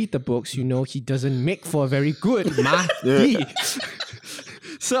if you read the books, you know he doesn't make for a very good Mahdi.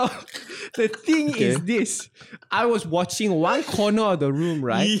 So the thing is this. I was watching one corner of the room,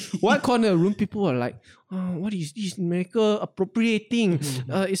 right? One corner of the room, people were like, oh, what is this? America appropriating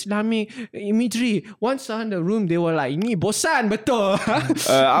Islamic imagery. One side of the room, they were like, ni bosan betul.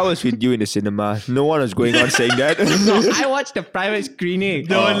 I was with you in the cinema. No one was going on saying that. No, I watched the private screening.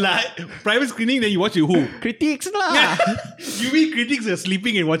 No, like private screening, then you watch with who? Critics lah. You mean critics are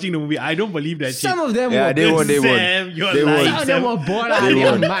sleeping and watching the movie? I don't believe that Some shit. of them Yeah, were they won't. They Sam, won't. you're They lying. won't. Some of them were bored out of They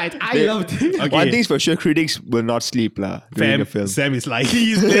their won't. mind. I They- loved it. Okay. One thing's for sure, critics will not sleep lah during the film. Sam is lying.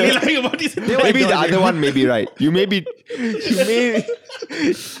 He's clearly lying about this. Maybe the other one may be right. You may be.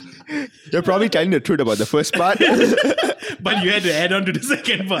 You're probably telling the truth about the first part. But you had to add on to the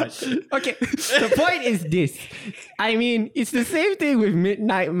second part. Okay, the point is this. I mean, it's the same thing with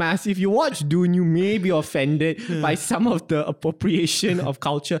Midnight Mass. If you watch Dune, you may be offended by some of the appropriation of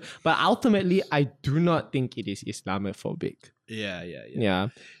culture, but ultimately, I do not think it is Islamophobic. Yeah. Yeah.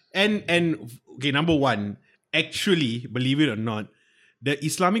 And okay, number one, actually, believe it or not, the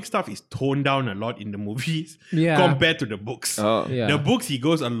Islamic stuff is toned down a lot in the movies compared to the books. Oh. Yeah. The books, he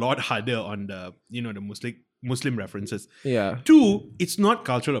goes a lot harder on the the Muslim references. Yeah. Two, it's not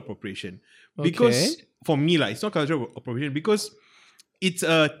cultural appropriation. Because Okay. for me, it's not cultural appropriation because it's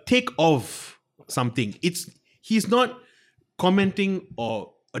a take of something. He's not commenting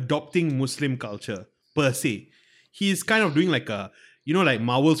or adopting Muslim culture per se. He's kind of doing like like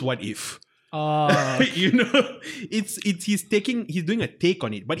Marvel's What If. He's doing a take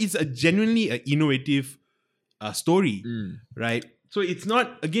on it, but it's a genuinely innovative story, right? So it's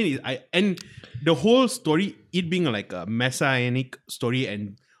not, again, and the whole story, it being like a messianic story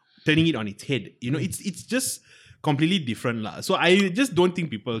and turning it on its head, it's just completely different lah. So I just don't think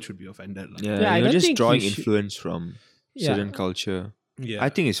people should be offended lah. Yeah, I you're don't just think drawing you should- influence from certain culture. Yeah. I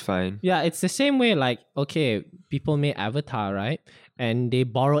think it's fine. Yeah, it's the same way like, okay, people made Avatar, right? And they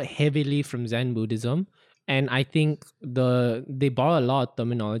borrowed heavily from Zen Buddhism. And I think they borrow a lot of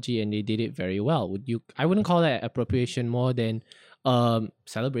terminology and they did it very well. I wouldn't call that appropriation more than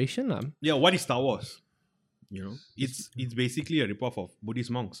celebration. Yeah, what is Star Wars? You know, it's basically a ripoff of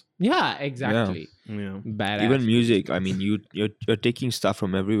Buddhist monks. Yeah, exactly. Yeah. Badass. Even music. I mean, you're taking stuff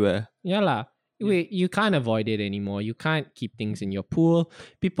from everywhere. Yeah lah. Wait, you can't avoid it anymore. You can't keep things in your pool.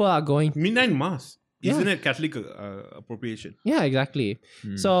 People are going. Midnight Mass. Yeah. Isn't it Catholic appropriation? Yeah, exactly.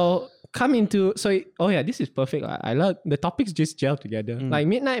 So this is perfect. I love the topics just gel together. Like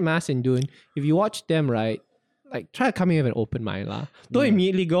Midnight Mass and Dune. If you watch them right, like try to come in with an open mind lah. Don't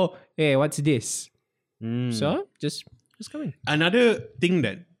immediately go, hey, what's this? So just come in. Another thing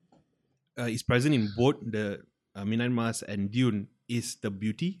that is present in both the Midnight Mass and Dune is the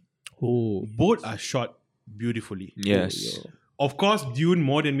beauty. Oh, Both are shot beautifully. Yes. Of course, Dune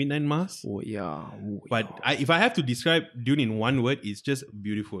more than Midnight Mass. oh yeah. But if I have to describe Dune in one word, it's just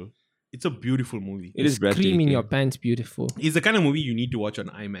beautiful. It's a beautiful movie. It is Cream in breathtaking. your pants, beautiful. It's the kind of movie you need to watch on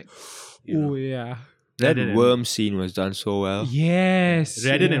IMAX. you know. Oh yeah. That Rather than- worm scene was done so well. Yes.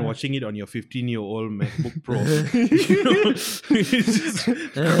 Rather than yeah. watching it on your 15-year-old MacBook Pro, you know, just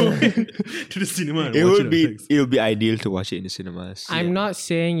go to the cinema and watch it. It would be ideal to watch it in the cinemas. I'm not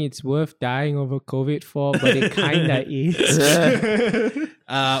saying it's worth dying over COVID for, but it kinda is.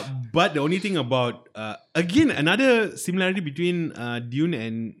 But the only thing about again, another similarity between Dune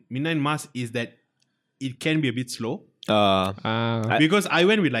and Midnight Mass is that it can be a bit slow. Because I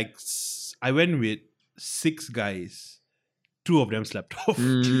went with 6 guys. 2 of them slept off.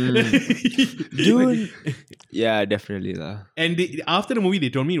 Dune. Yeah, definitely lah. And after the movie, they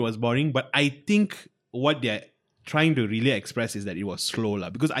told me it was boring. But I think what they're trying to really express is that it was slow lah.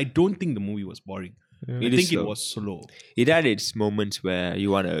 Because I don't think the movie was boring. I It is think it slow. was slow. It had its moments where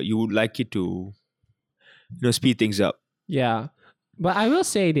you would like it to, speed things up. Yeah. But I will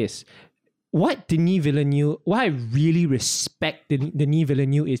say this. What I really respect Denis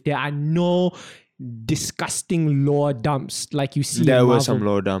Villeneuve is there are no disgusting lore dumps like you see There in were Marvel. some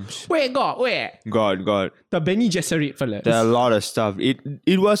low dumps. Where? God. The Bene Gesserit fellas. There are a lot of stuff.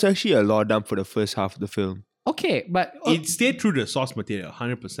 It was actually a low dump for the first half of the film. Okay, but It stayed true to the source material,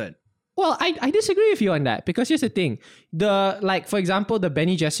 100%. well, I disagree with you on that because here's the thing: for example, the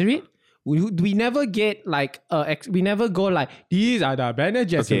Bene Gesserit, we never get we never go like these are the Bene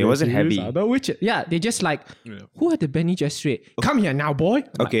Gesserit. Okay, it wasn't these heavy. are the witches. Yeah, they just like Yeah. who are the Bene Gesserit? Come here now, boy.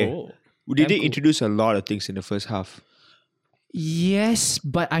 I'm Okay. like, oh. Did they Damn cool. introduce a lot of things in the first half? Yes,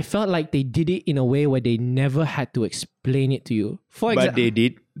 but I felt like they did it in a way where they never had to explain it to you. For But example, they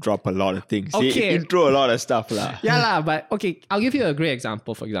did drop a lot of things. Okay. They intro a lot of stuff lah. yeah lah. But okay, I'll give you a great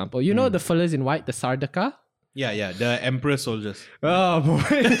example. For example, you know the fellas in white, the Sardaka. Yeah, the Emperor soldiers. Oh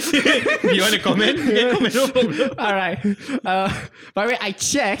boy. You want to comment? Yeah, comment. No problem. All right. By the way, I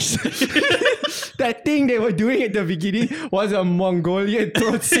checked. That thing they were doing at the beginning was a Mongolian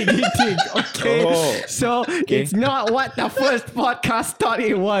throat singing thing. Okay. Oh. So it's not what the first podcast thought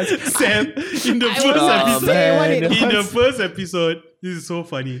it was. Sam, in the I first was Oh, episode, saying what it in the was. first episode, this is so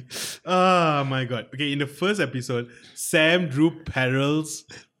funny. Oh my god. Okay, in the first episode, Sam drew parallels.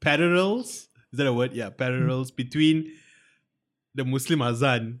 Is that a word? Yeah, parallels between the Muslim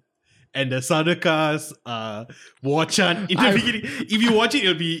Azan and the Sadaqah's war chant in the beginning. If you watch it,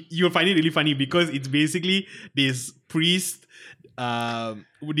 you'll find it really funny because it's basically this priest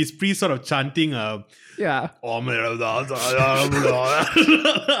sort of chanting Yeah. I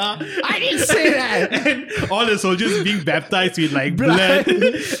I didn't say that. and all the soldiers being baptized with like blood.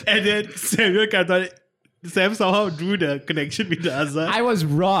 And then Sam somehow drew the connection with the Azan. I was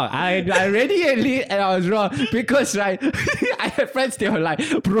wrong. I read it and I was wrong because I had friends. They were like,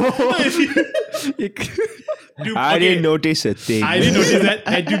 "Bro, Dude, I okay, didn't notice a thing. I didn't notice that.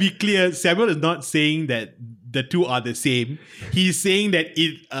 And to be clear, Samuel is not saying that the two are the same. He's saying that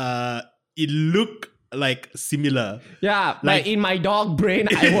it looked like similar. yeah." Like- Like in my dog brain,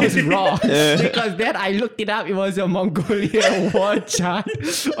 I was wrong because then I looked it up. It was a Mongolian war chant.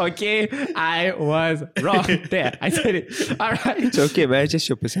 Okay, I was wrong there. I said it. All right. It's okay, man. It's just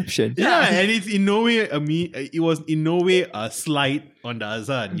your perception. Yeah, and it's in no way it was in no way a slight on the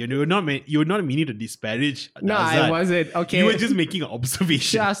Azan. You're not meaning to disparage the No, Azan. I wasn't. Okay. You were just making an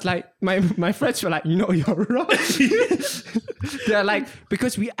observation. Yeah, I was like, my friends were like, you're wrong. They're like,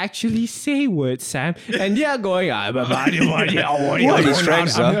 because we actually say words, Sam. And they are going, Who are these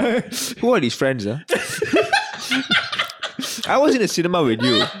friends, Who are these friends, I was in the cinema with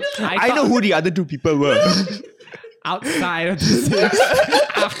you. I know thought- who the other 2 people were. outside of the cinema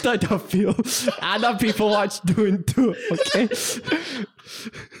after the film. Other people watch Dune too, okay?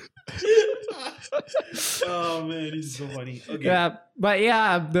 Oh man, this is so funny. Okay. Yeah, but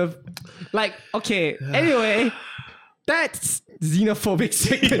yeah, okay, anyway, that's xenophobic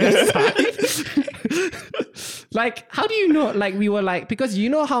statement aside. Like, how do you know? Like, we were like, because you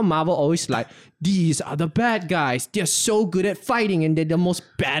know how Marvel always like, these are the bad guys. They're so good at fighting and they're the most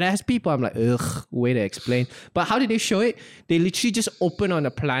badass people. I'm like, ugh, way to explain. But how did they show it? They literally just open on a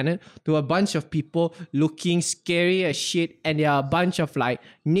planet to a bunch of people looking scary as shit. And there are a bunch of like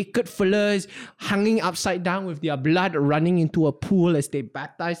naked fellas hanging upside down with their blood running into a pool as they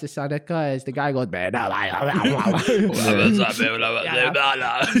baptize the Sadaka as the guy goes,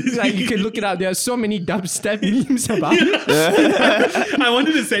 like, you can look it up. There are so many dubstep memes about it. I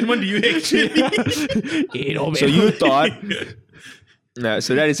wanted to send one to you actually. So you thought...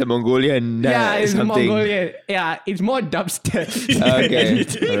 so that is a Mongolian Yeah, it's something. Mongolian. Yeah, it's more dubstep. Okay,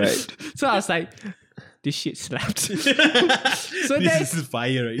 alright. So I was like, this shit slapped. So This is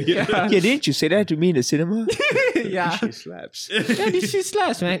fire right here. yeah, Yeah, didn't you say that to me in the cinema? yeah. Shit slaps. Yeah, this shit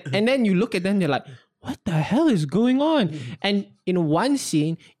slaps, man. And then you look at them, they're like, what the hell is going on? And in one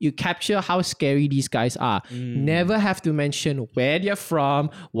scene, you capture how scary these guys are. Never have to mention where they're from,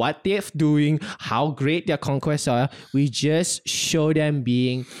 what they're doing, how great their conquests are. We just show them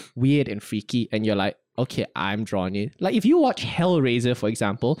being weird and freaky. And you're like, okay, I'm drawn in. Like if you watch Hellraiser, for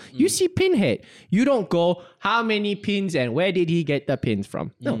example, you see Pinhead. You don't go, how many pins and where did he get the pins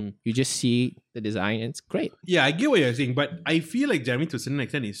from? No, you just see the design and it's great. Yeah, I get what you're saying, but I feel like Jeremy to a certain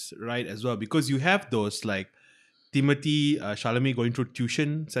extent is right as well because you have those like Timothy Chalamet going through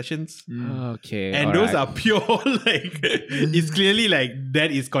tuition sessions. Okay. And those are pure like it's clearly like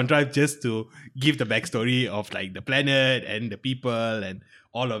that is contrived just to give the backstory of like the planet and the people and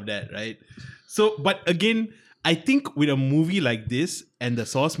all of that, right? So, but again, I think with a movie like this and the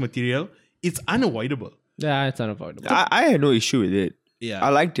source material, it's unavoidable. Yeah, it's unavoidable. I had no issue with it. Yeah. I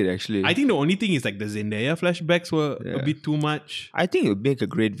liked it actually. I think the only thing is like the Zendaya flashbacks were a bit too much. I think it would make a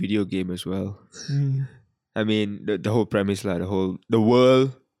great video game as well. I mean, the whole premise, like the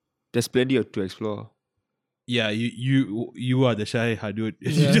world, there's plenty to explore. Yeah, you are the shy Hadud.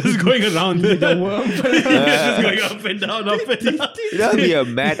 You're just going around The worm. just going up and down, up and down. That'll be a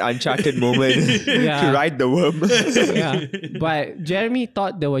mad Uncharted moment to ride the worm. Yeah, but Jeremy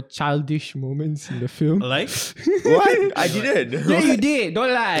thought there were childish moments in the film. Like? What? I didn't. Yeah, you did.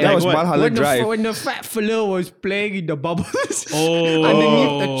 Don't lie. That was what? Valhalla Drive. When the fat fella was playing in the bubbles Oh.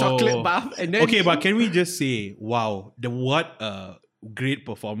 underneath the chocolate bath, and then Okay, but can we just say, wow, what a great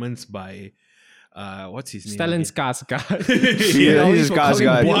performance by what's his name? Stellan again? Skarsgård. Yeah, You this is always will call him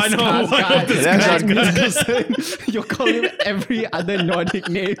Skarsgård. Bill One of the Skarsgård. Skarsgård. You call him every other Nordic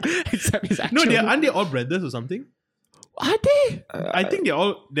name except his actual No, name. aren't they all brothers or something? Are they? I think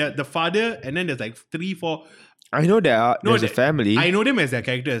they're the father, and then there's like 3, 4. I know there's a they- family. I know them as their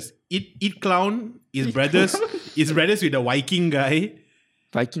characters. It Clown is brothers. Is brothers with the Viking guy.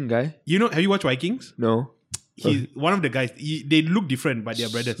 Viking guy? You know? Have you watched Vikings? No. He's one of the guys. They look different, but they're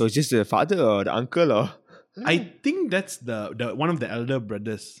brothers. So it's just the father or the uncle or? I think that's the one of the elder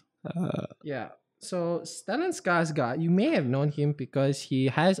brothers. Yeah. So Stellan Skarsgård, you may have known him because he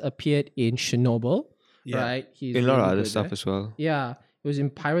has appeared in Chernobyl, Yeah. right? He's In a lot of really other good stuff there. as well. Yeah. It was in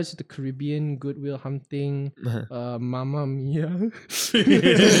Pirates of the Caribbean, Good Will Hunting, Mamma Mia.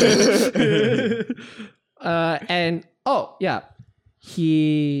 And oh yeah,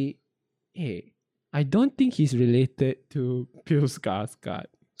 I don't think he's related to Bill Skarsgård.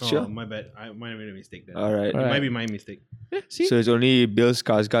 Sure. Oh, my bad. I might have made a mistake there. All right. It might be my mistake. Yeah, see? So it's only Bill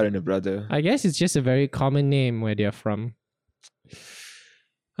Skarsgård and a brother. I guess it's just a very common name where they're from.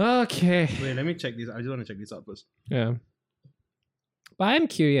 Okay. Wait, let me check this. I just want to check this out first. Yeah. But I'm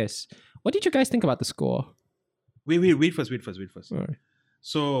curious. What did you guys think about the score? Wait first. Alright.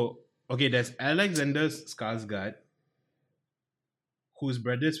 So, okay, there's Alexander Skarsgård, who's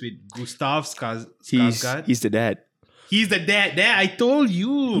brothers with Gustav Skarsgård. He's the dad. He's the dad. There, I told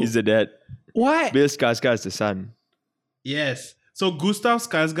you. He's the dad. What? Bill Skarsgård is the son. Yes. So Gustav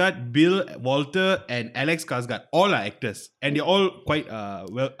Skarsgård, Bill Walter, and Alex Skarsgård all are actors, and they're all quite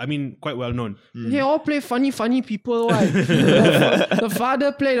quite well known. They all play funny people. What? The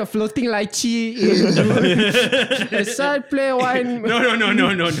father played a floating lychee. The son play one.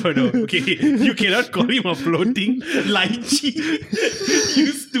 No. Okay, you cannot call him a floating lychee. You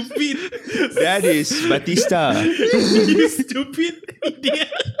stupid. That is Batista. You stupid idiot.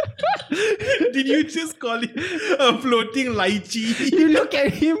 Did you just call it a floating lychee? You look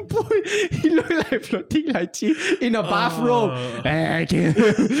at him, he look like floating lychee in a bathrobe. I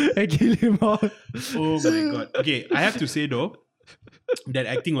kill him all. Oh my god. Okay, I have to say though, that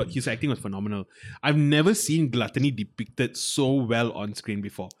his acting was phenomenal. I've never seen gluttony depicted so well on screen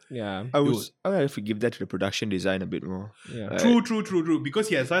before. Yeah. I have to give that to the production design a bit more. Yeah. True. Because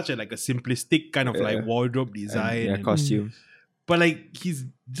he has such a simplistic kind of like wardrobe design. And, costume. But like he's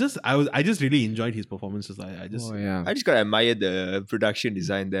just I just really enjoyed his performances. I just I just gotta admire the production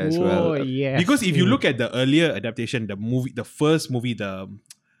design there as Oh well. yeah. because if you look at the earlier adaptation, the first movie, the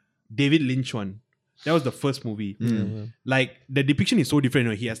David Lynch one, that was the first movie. Like the depiction is so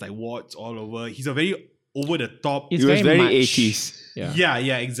different. He has like warts all over. He's a very over the top. It's It was very much- 80s. Yeah.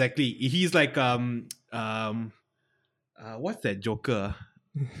 Yeah, exactly. He's like what's that Joker?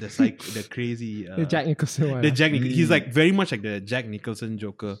 The crazy The Jack Nicholson one. He's like very much like the Jack Nicholson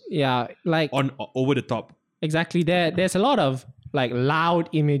Joker Yeah, like on over the top. exactly. There's a lot of like loud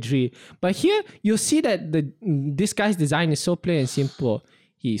imagery, but here you'll see that this guy's design is so plain and simple.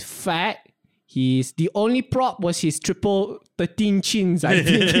 He's fat. The only prop was his triple 13 chins, I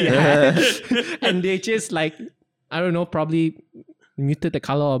think he had. And they just like, I don't know, probably muted the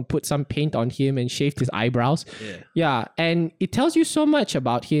color or put some paint on him and shaved his eyebrows. Yeah. And it tells you so much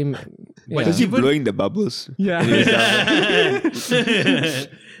about him. But Is he blowing the bubbles? Yeah.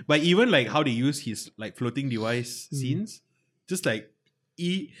 But even like how they use his like floating device scenes, just like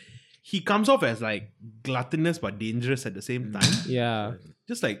he comes off as like gluttonous but dangerous at the same time. Yeah.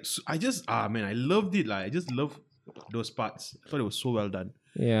 Just like I loved it. Like I just love those parts. I thought it was so well done.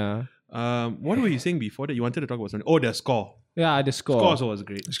 Yeah. What were you saying before that you wanted to talk about something? Oh, the score. Yeah, the score. Score also was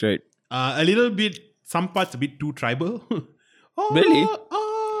great. It's great. A little bit, some parts a bit too tribal. Really?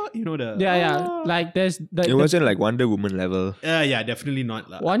 You know the. Yeah. Like there's It wasn't like Wonder Woman level. Yeah, definitely not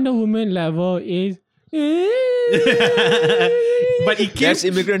lah. Wonder Woman level is. But it came. That's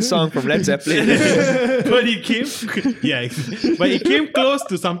immigrant song from Led Zeppelin. But it came. Yeah, but it came close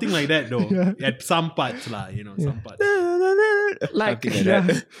to something like that though. At some parts lah, some parts. Like, Something like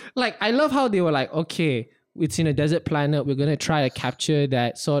that. like I love how they were like, okay, it's in a desert planet. We're gonna try to capture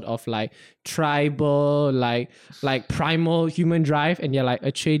that sort of like tribal, like primal human drive. And you're like,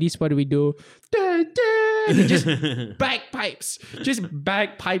 Atreides, what do we do? And just bagpipes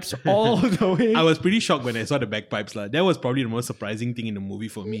all the way. I was pretty shocked when I saw the bagpipes lah. That was probably the most surprising thing in the movie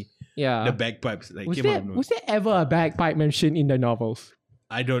for me. Yeah, The bagpipes like was came out there of nowhere. was there ever a bagpipe mentioned in the novels?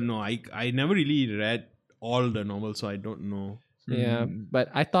 I don't know. I never really read all the novels, so I don't know. Yeah, but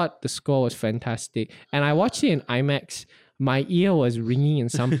I thought the score was fantastic, and I watched it in IMAX. My ear was ringing in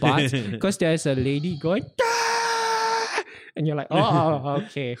some parts because there's a lady going, "Ah!" And you're like, oh,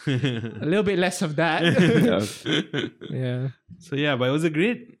 okay, a little bit less of that. Yeah, So yeah, but it was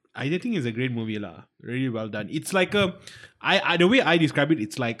I think it's a great movie lah. Really well done. It's like the way I describe it,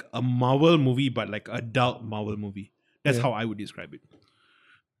 it's like a Marvel movie, but like adult Marvel movie. That's how I would describe it.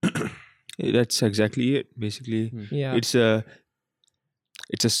 That's exactly it. Basically, yeah. it's an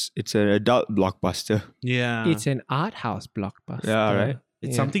adult blockbuster. Yeah, It's an art house blockbuster. Yeah, right.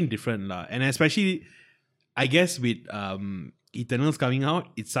 it's something different lah. And especially, I guess with Eternals coming out,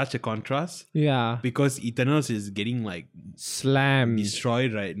 it's such a contrast Yeah, because Eternals is getting like slammed.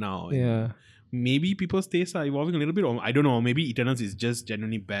 destroyed right now. Yeah. Maybe people's tastes are evolving a little bit, or I don't know. Maybe Eternals is just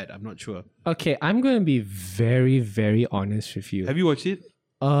genuinely bad. I'm not sure. Okay, I'm gonna be very, very honest with you. Have you watched it?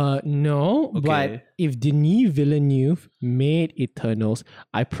 No, Okay. but if Denis Villeneuve made Eternals,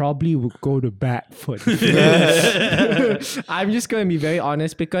 I probably would go to bat for it. I'm just going to be very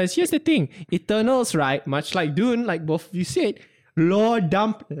honest because here's the thing. Eternals, right, much like Dune, like both of you said, lore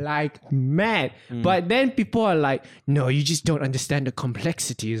dump like mad. But then people are like, no, you just don't understand the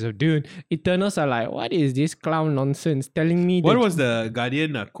complexities of Dune. Eternals are like, what is this clown nonsense telling me What that... was the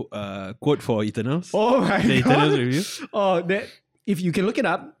Guardian quote for Eternals? Oh my The God. Eternals review? Oh, that... If you can look it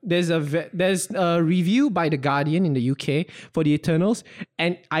up, there's a review by The Guardian in the UK for the Eternals,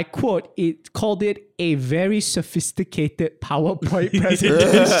 and I quote, it called it a very sophisticated PowerPoint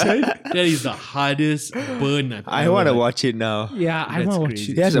presentation. That is the hardest burn I want to watch it now. Yeah, I That's want to watch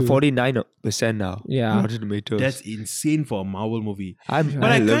crazy. it. It has a too. 49% now. Yeah. Rotten Tomatoes. That's insane for a Marvel movie. I But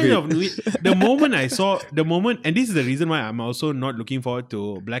I love kind it. of knew it. The moment, and this is the reason why I'm also not looking forward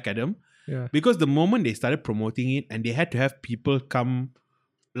to Black Adam, Yeah. because the moment they started promoting it and they had to have people come,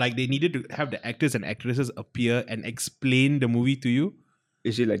 like they needed to have the actors and actresses appear and explain the movie to you.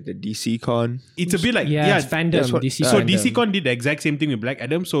 Is it like the DC con? It's a bit like Yeah, it's fandom. that's what- DC So fandom. DC Con did the exact same thing with Black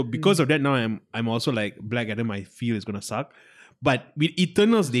Adam. So because of that, now I'm also like Black Adam. I feel is gonna suck. But with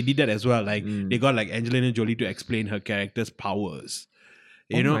Eternals, they did that as well. Like they got like Angelina Jolie to explain her character's powers.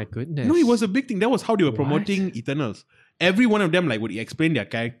 You Oh know, my goodness. no, it was a big thing. That was how they were What? promoting Eternals. Every one of them like would explain their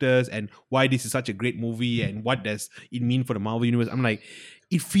characters and why this is such a great movie and what does it mean for the Marvel universe. I'm like,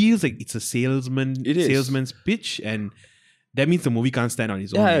 it feels like it's a It is. salesman's pitch, and that means the movie can't stand on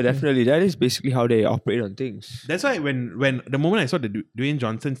its own. Yeah, definitely. That is basically how they operate on things. That's why when the moment I saw the Dwayne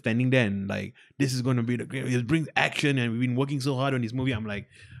Johnson standing there and like, this is going to be the great, it brings action and we've been working so hard on this movie, I'm like,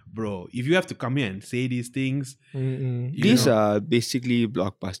 bro, if you have to come here and say these things, These are basically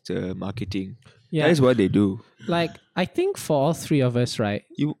blockbuster marketing. Yeah. That is what they do. Like, I think for all three of us, right,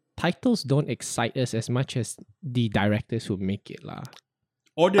 You titles don't excite us as much as the directors who make it, lah.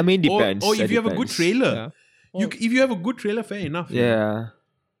 or I mean, depends. Or if That you have a good depends. trailer, Yeah. if you have a good trailer, fair enough. Yeah.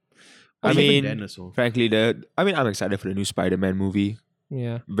 Or I even mean, then also. frankly, I'm excited for the new Spider-Man movie.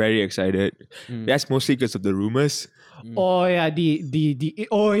 Yeah. Very excited. That's mostly because of the rumors. Oh yeah,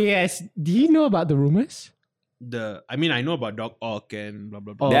 oh yes. Do you know about the rumors? I know about Doc Ock and blah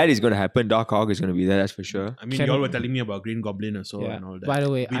blah blah. Oh. That is going to happen. Doc Ock is going to be there, that's for sure. I mean, Can- y'all were telling me about Green Goblin or so Yeah. and all that. By the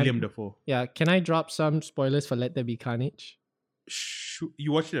way, William Dafoe. Yeah, can I drop some spoilers for Let There Be Carnage?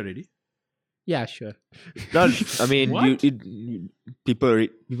 You watched it already? Yeah, sure. Not, I mean, What? people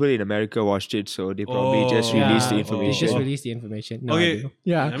in America watched it, so they probably just Yeah. released the They information. just released the information. No, Okay. I don't know.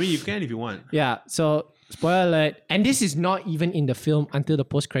 Yeah. I mean, you can if you want. Yeah, so spoiler alert, and this is not even in the film until the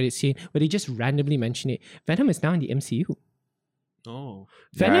post-credit scene where they just randomly mention it. Venom is now in the MCU. Oh.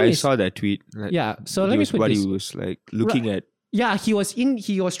 Yeah, I saw that tweet. Like, Yeah, so he let me was- put what this. he was like looking at, Yeah, he was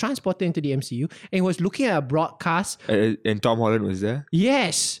transported into the MCU and he was looking at a broadcast. and Tom Holland was there.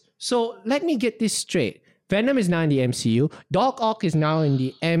 Yes. So let me get this straight. Venom is now in the MCU. Doc Ock is now in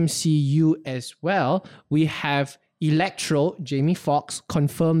the MCU as well. We have Electro, Jamie Foxx,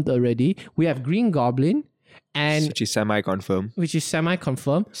 confirmed already. We have Green Goblin, and Which is semi-confirmed. which is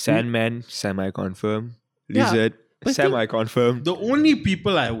semi-confirmed. Sandman, semi-confirmed. Yeah, Lizard, but semi-confirmed. The only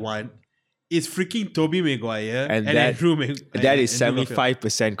people I want is freaking Tobey Maguire And and that- Andrew That is Andrew Garfield.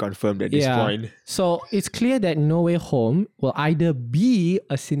 75% confirmed at this point. So it's clear that No Way Home will either be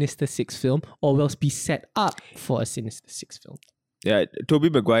a Sinister Six film or will be set up for a Sinister Six film. Yeah, Tobey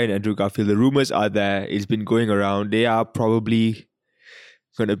Maguire and Andrew Garfield, the rumors are there. It's been going around. They are probably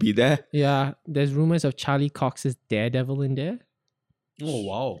going to be there. Yeah, there's rumors of Charlie Cox's Daredevil in there. Oh,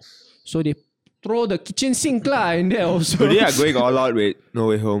 wow. So they throw the kitchen sink lah in there also. So they are going all out with No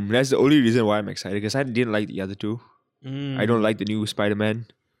Way Home. That's the only reason why I'm excited, because I didn't like the other two. I don't like the new Spider-Man.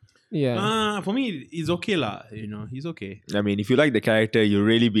 Yeah. For me, it's okay lah. He's okay. I mean, if you like the character, you'll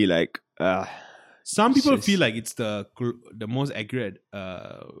really be like, Some people Yes. feel like it's the most accurate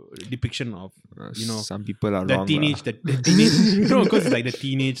depiction of some people are the wrong. teenage, the teenage, because it's like the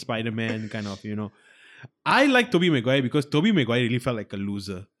teenage Spider-Man kind of, I like Tobey Maguire because Tobey Maguire really felt like a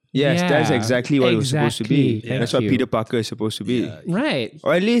loser. Yes, that's Yeah, exactly what it was supposed to be. exactly. That's Thank what you. Peter Parker is supposed to be. Yeah, Right.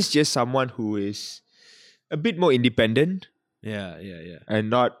 Or at least just someone who is a bit more independent yeah. and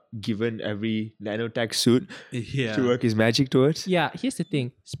not given every nanotech suit Yeah. to work his magic towards. Yeah, here's the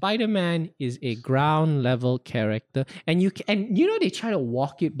thing. Spider-Man is a ground level character. And they try to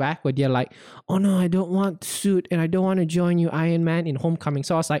walk it back where they're like, oh no, I don't want suit and I don't want to join you, Iron Man, in Homecoming.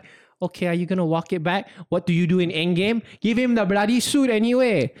 So I was like, okay, are you gonna walk it back? What do you do in Endgame? Give him the bloody suit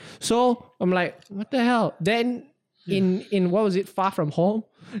anyway. So I'm like, what the hell? Then in what was it, Far From Home?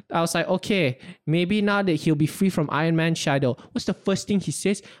 I was like, okay, maybe now that he'll be free from Iron Man's shadow. What's the first thing he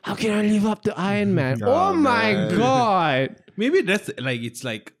says? How can I live up to Iron Man? Oh my man. god. Maybe that's like, it's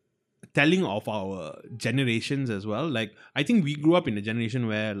like telling of our generations as well. Like, I think we grew up in a generation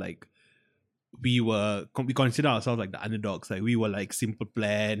where like we consider ourselves like the underdogs. Like, we were like Simple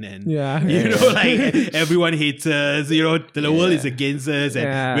Plan and Yeah. like everyone hates us, the world is against us and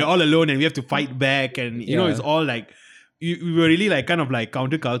Yeah. we're all alone and we have to fight back, and Yeah. it's all like we were really like kind of like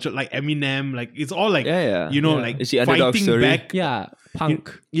counterculture, like Eminem, like it's all like Yeah. like It's the underdog fighting story. back. Yeah,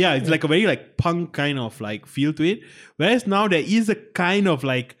 punk. Yeah, it's like a very like punk kind of like feel to it. Whereas now there is a kind of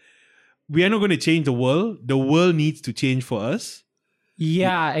like, we are not going to change the world. The world needs to change for us.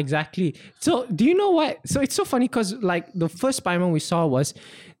 Yeah, exactly. So do you know what? So it's so funny because like the first Spider-Man we saw was,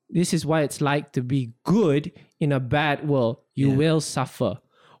 this is what it's like to be good in a bad world. You will suffer.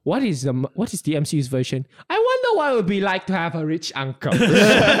 What is the MCU's version? I wonder what it would be like to have a rich uncle.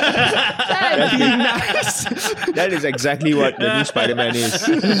 That'd be nice. That is exactly what the new Spider-Man is.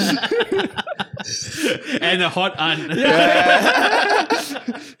 And a hot aunt.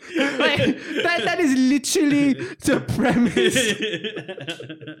 Like, that is literally the premise.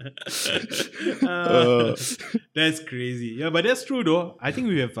 That's crazy. Yeah, but that's true though. I think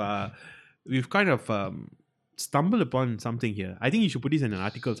we've kind of stumbled upon something here. I think you should put this in an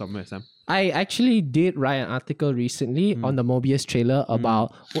article somewhere, Sam. I actually did write an article recently on the Mobius trailer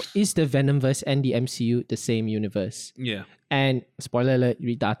about is the Venomverse and the MCU the same universe? Yeah. And spoiler alert,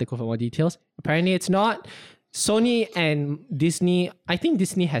 read the article for more details. Apparently it's not. Sony and Disney, I think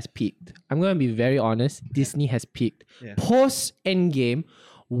Disney has peaked. I'm going to be very honest. Disney has peaked. Yeah. Post Endgame,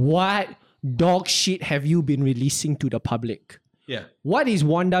 what dog shit have you been releasing to the public? Yeah. What is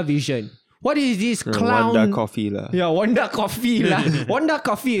WandaVision? What is this clown? Wanda coffee lah. Yeah, Wanda Coffee lah. Wanda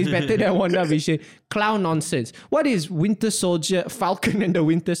Coffee is better than WandaVision. Clown nonsense. What is Winter Soldier, Falcon and the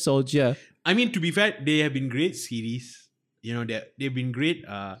Winter Soldier? I mean, to be fair, they have been great series. You know, they've been great.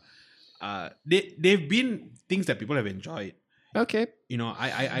 They've been things that people have enjoyed. Okay. You know,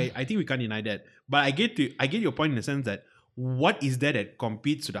 I think we can't deny that. But I get your point in the sense that what is there that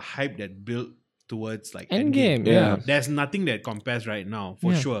competes to the hype that built towards like Endgame. Yeah. Yeah. There's nothing that compares right now,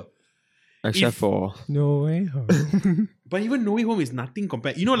 for sure. Except for No way. But even No Way Home is nothing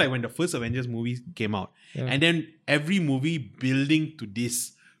compared. You know, like when the first Avengers movie came out, and then every movie building to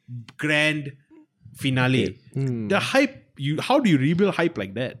this grand finale. The hype. How do you rebuild hype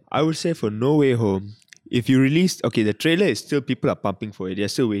like that? I would say for No Way Home, if you released the trailer is still people are pumping for it. They're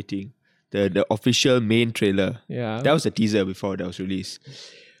still waiting. The official main trailer. Yeah. That was a teaser before that was released.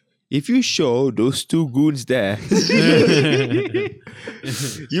 If you show those two goons there,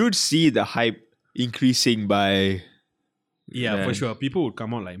 you'd see the hype increasing by. Yeah, for sure. People would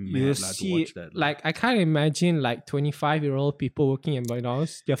come out like You mad see, to watch that. like I can't imagine like 25-year-old people working at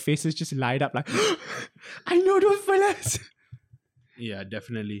McDonald's, their faces just light up like, I know those fellas. Yeah,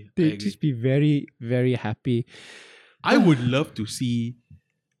 definitely. I They'd agree. just be very, very happy. I would love to see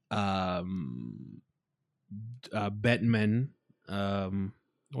Batman.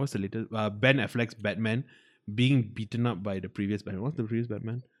 What's the latest? Ben Affleck's Batman being beaten up by the previous Batman. What's the previous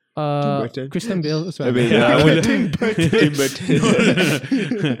Batman? Burton? Christian Bale as well. I mean, Tim Burton. Tim Burton.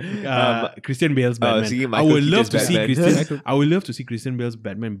 Christian Bale's Batman. thinking I Michael would love to Keaton's see Batman. I would love to see Christian Bale's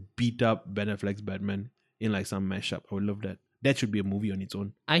Batman beat up Ben Affleck's Batman in like some mashup. I would love that. That should be a movie on its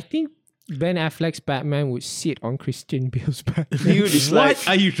own. I think Ben Affleck's Batman would sit on Christian Bale's Batman. Do you dislike? What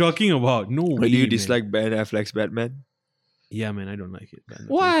are you talking about? No way. Or do you man. dislike Ben Affleck's Batman? Yeah, man, I don't like it. Man.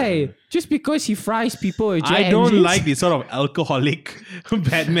 Why? Just because he fries people with jet I don't engines? like this sort of alcoholic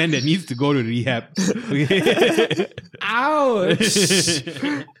Batman that needs to go to rehab. Okay? Ouch!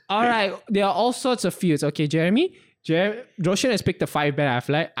 All right, there are all sorts of fields. Okay, Jeremy. Roshan has picked a fight with Ben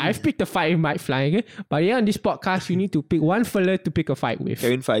Affleck. I've picked a fight with Mike Flanagan. But here on this podcast, you need to pick one fella to pick a fight with.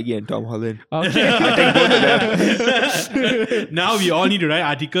 Kevin Feige and Tom Holland. Okay. I take both of them. Now we all need to write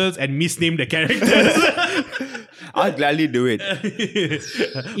articles and misname the characters. I'll gladly do it.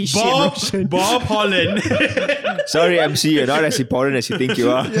 Eat shit, Roshan. Bob Holland, Sorry, MC, you're not as important as you think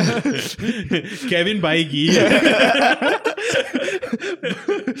you are. Kevin Feige,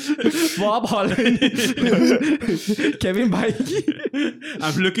 Bob Holland. Kevin Feige.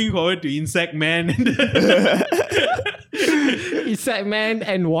 I'm looking forward to Insect Man. Insect Man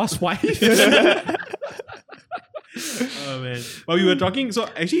and Wasp Wife. Oh man! But we were talking. So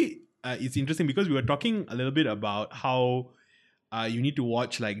actually, it's interesting because we were talking a little bit about how you need to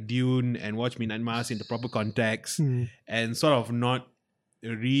watch like Dune and watch Midnight Mass in the proper context and sort of not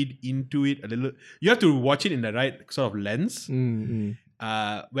read into it a little. You have to watch it in the right sort of lens.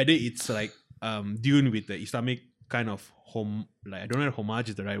 Whether it's like Dune with the Islamic kind of I don't know if homage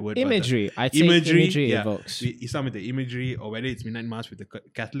is the right word. Imagery. But I'd say imagery evokes. Islam with the imagery, or whether it's Midnight Mass with the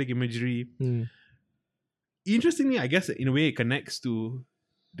Catholic imagery. Interestingly, I guess in a way it connects to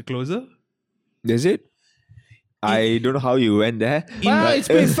the closer. Is it? I don't know how you went there. Well, it's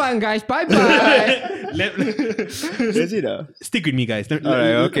been fun, guys. Bye-bye. Is it? Stick with me, guys.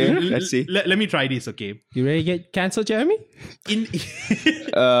 Alright, okay. Let's see. Let me try this, okay? You ready to get cancelled, Jeremy? In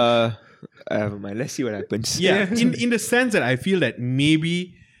Never mind. Let's see what happens. in the sense that I feel that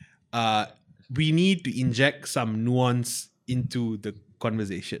maybe we need to inject some nuance into the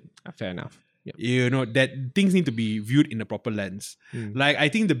conversation. Fair enough. Yep. You know, that things need to be viewed in a proper lens. Like, I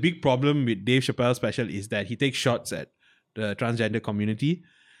think the big problem with Dave Chappelle's special is that he takes shots at the transgender community.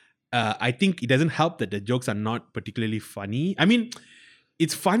 I think it doesn't help that the jokes are not particularly funny. I mean,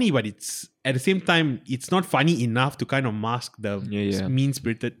 it's funny, but it's at the same time, it's not funny enough to kind of mask the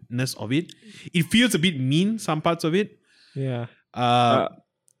mean-spiritedness of it. It feels a bit mean, some parts of it. Yeah.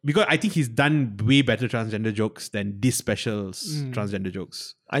 Because I think he's done way better transgender jokes than this special's transgender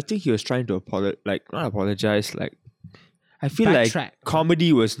jokes. I think he was trying to not apologize. Like, I feel Backtrack. like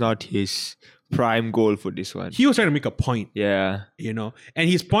comedy was not his prime goal for this one. He was trying to make a point. Yeah. You know, and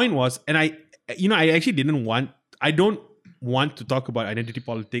his point was, and I actually don't want to talk about identity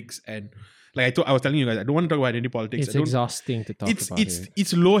politics and Like I was telling you guys, I don't want to talk about identity politics. It's exhausting to talk about it.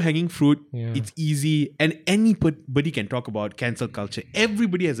 It's low hanging fruit. Yeah. It's easy, and anybody can talk about cancel culture.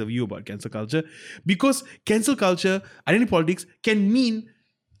 Everybody has a view about cancel culture because cancel culture, identity politics can mean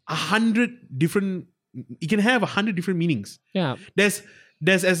 100 different. It can have 100 different meanings. Yeah. There's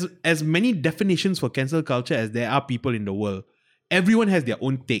as many definitions for cancel culture as there are people in the world. Everyone has their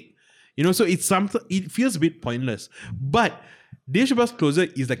own take. So it's something. It feels a bit pointless, but Dave Chappelle's Closer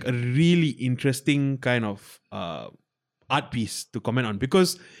is like a really interesting kind of art piece to comment on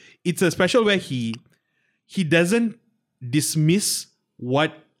because it's a special where he doesn't dismiss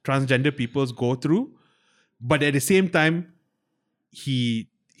what transgender peoples go through, but at the same time he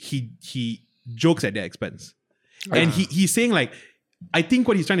jokes at their expense. And he's saying like, I think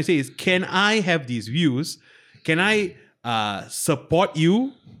what he's trying to say is, can I have these views? Can I support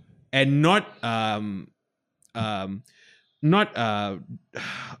you and not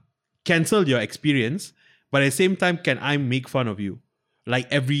cancel your experience, but at the same time, can I make fun of you like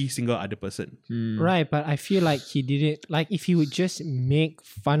every single other person? Right, but I feel like he didn't, like if he would just make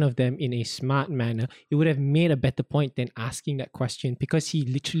fun of them in a smart manner, it would have made a better point than asking that question, because he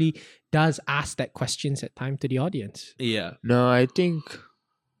literally does ask that questions at time to the audience. Yeah. No, I think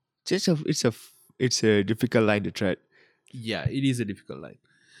it's a difficult line to tread. Yeah, it is a difficult line.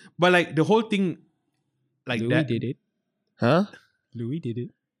 But like the whole thing, like Louis that. did it. Huh? Louis did it.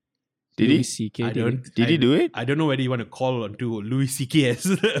 Did Louis he? C.K. I did don't. it. Did he do it? I don't know whether you want to call on to Louis C.K. as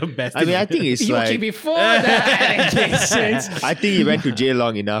the best. I mean, I think it's Okay, like before that allegations. I think he went to jail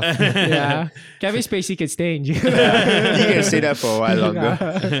long enough. Yeah. Kevin Spacey can stay in jail. He can stay there for a while longer.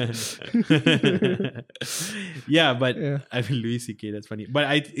 Yeah, but Yeah. I mean Louis C.K. That's funny.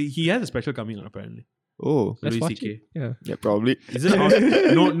 But he has a special coming on apparently. Oh, Let's Louis watch C.K. it. Yeah. yeah, probably. Is it out?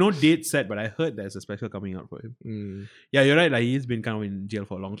 No date set, but I heard there's a special coming out for him. Yeah, you're right. Like he's been kind of in jail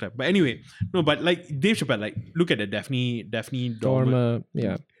for a long time. But anyway, no. But like Dave Chappelle, like look at the Daphne Dormer. Dormer.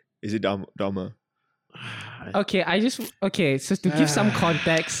 Yeah. Is it Dahmer? Okay, so to give some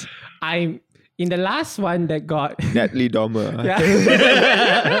context, I'm in the last one that got Natalie Dormer. yeah.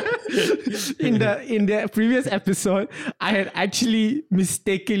 in the previous episode, I had actually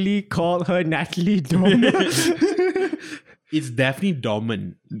mistakenly called her Natalie Dormer. It's Daphne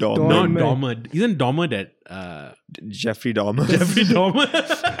Dorman. Dormer. Not Dormer. Isn't Dormer that Jeffrey Dahmer. Jeffrey Dormer?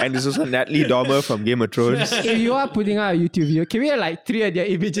 And there's also Natalie Dormer from Game of Thrones. If you are putting out a YouTube video, can we have like 3 of their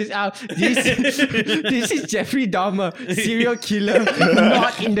images out? This is Jeffrey Dahmer, serial killer,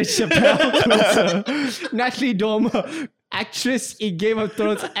 not in the Chappelle Closer. Natalie Dormer, actress in Game of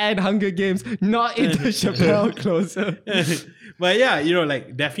Thrones and Hunger Games, not in the Chappelle Closer. But yeah,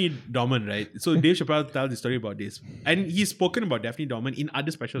 like Daphne Dorman, right? So Dave Chappelle tells the story about this. And he's spoken about Daphne Dorman in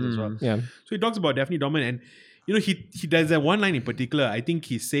other specials as well. Yeah. So he talks about Daphne Dorman and he does that one line in particular. I think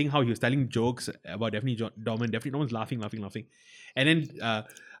he's saying how he was telling jokes about Daphne Dorman. Daphne Dorman's laughing. And then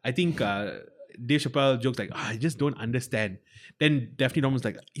I think Dave Chappelle jokes like, I just don't understand. Then Daphne Dorman's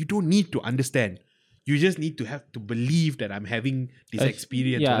like, you don't need to understand. You just need to have to believe that I'm having this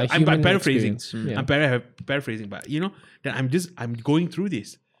experience. Yeah, I'm paraphrasing. experience. Yeah. I'm paraphrasing, but that I'm going through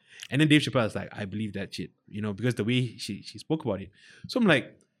this. And then Dave Chappelle is like, I believe that shit, because the way she spoke about it. So I'm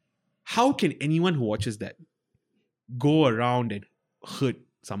like, how can anyone who watches that go around and hurt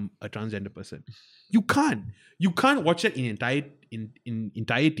a transgender person? You can't. You can't watch it in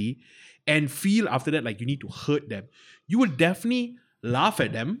entirety and feel after that like you need to hurt them. You will definitely laugh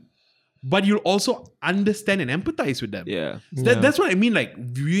at them, but you'll also understand and empathize with them. Yeah. So that's what I mean, like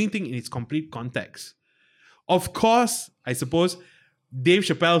viewing things in its complete context. Of course, I suppose Dave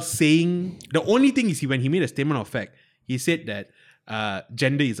Chappelle saying, the only thing is when he made a statement of fact, he said that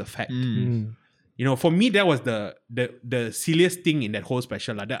gender is a fact. For me, that was the silliest thing in that whole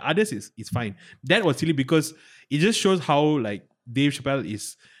special. The others is fine. That was silly because it just shows how like Dave Chappelle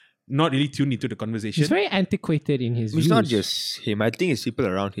is not really tuned into the conversation. He's very antiquated in his views. It's not just him. I think it's people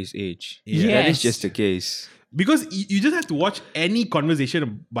around his age. Yeah. That is just the case. Because you just have to watch any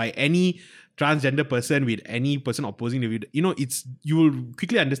conversation by any transgender person with any person opposing the view. You will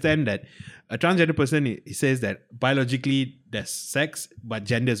quickly understand that a transgender person says that biologically there's sex, but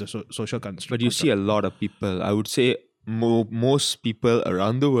gender is a social construct. But you see a lot of people, I would say most people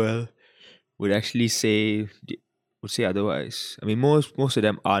around the world would actually say otherwise. I mean, most of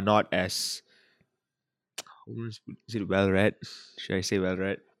them are not as, is it well-read? Should I say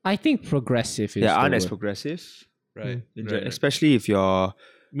well-read? I think progressive is aren't the as word. progressive. Right. Especially if you're...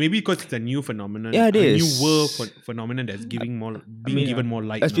 Maybe because it's a new phenomenon. Yeah, it is. A new world phenomenon that's given more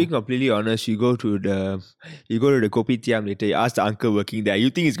light. Being completely honest, you go to the kopitiam later, you ask the uncle working there,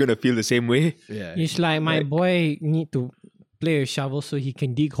 you think he's going to feel the same way? Yeah. It's like my boy need to play with shovel so he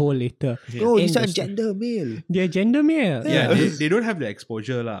can dig hole later. Oh, End he's the a story. gender male. They're gender male. Yeah, they don't have the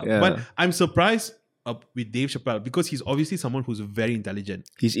exposure lah. Yeah. But I'm surprised with Dave Chappelle because he's obviously someone who's very intelligent.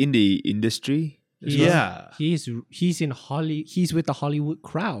 He's in the industry. Yeah. He's he's with the Hollywood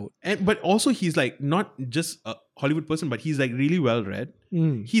crowd. But also he's like not just a Hollywood person, but he's like really well read.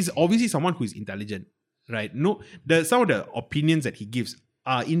 Mm. He's obviously someone who's intelligent, right? No, some of the opinions that he gives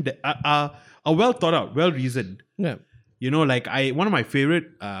are are well thought out, well reasoned. Yeah. You know, like one of my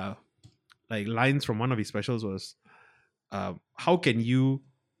favorite like lines from one of his specials was, how can you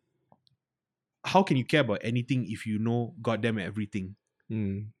care about anything if you know goddamn everything?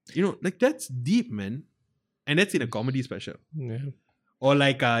 Mm. You know, like that's deep, man. And that's in a comedy special. Yeah. Or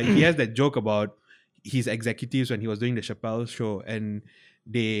like he has that joke about his executives when he was doing the Chappelle show and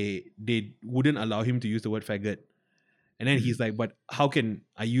they wouldn't allow him to use the word faggot. And then he's like, but how can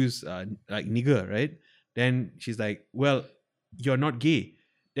I use like nigger, right? Then she's like, well, you're not gay.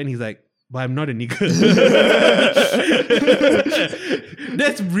 Then he's like, but I'm not a nigger.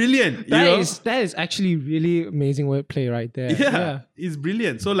 That's brilliant. That is actually really amazing wordplay right there. Yeah, it's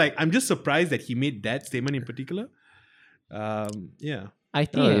brilliant. So like, I'm just surprised that he made that statement in particular. Yeah. I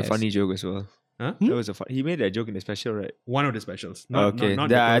That think was a it's- funny joke as well. Huh? That was he made that joke in the special, right? One of the specials. Not Okay. the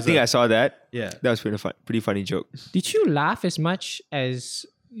I think I closer. saw that. Yeah. That was pretty funny joke. Did you laugh as much as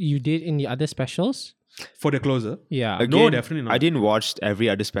you did in the other specials? For the closer. Yeah. No, definitely not. I didn't watch every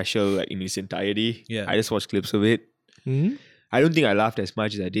other special like in its entirety. Yeah. I just watched clips of it. Mhm. I don't think I laughed as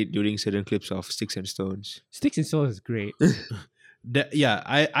much as I did during certain clips of Sticks and Stones. Sticks and Stones is great.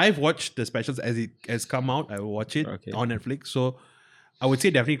 I've watched the specials as it has come out. I will watch it Okay. on Netflix. So I would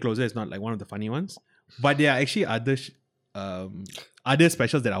say definitely Closer is not like one of the funny ones. But there are actually other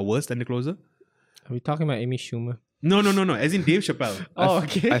specials that are worse than the Closer. Are we talking about Amy Schumer? No. As in Dave Chappelle.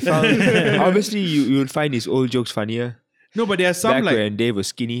 Okay. I found obviously you would find his old jokes funnier. No, but there are some Back like when Dave was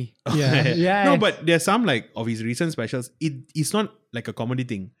skinny. Yeah. No, but there's some like of his recent specials. It's not like a comedy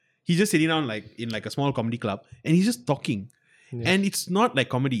thing. He's just sitting down like in like a small comedy club and he's just talking. Yeah. And it's not like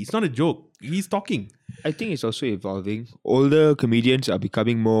comedy. It's not a joke. He's talking. I think it's also evolving. Older comedians are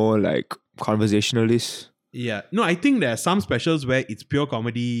becoming more like conversationalists. Yeah. No, I think there are some specials where it's pure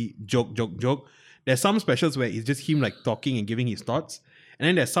comedy, joke. There's some specials where it's just him like talking and giving his thoughts. And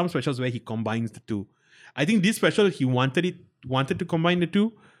then there's some specials where he combines the two. I think this special, he wanted to combine the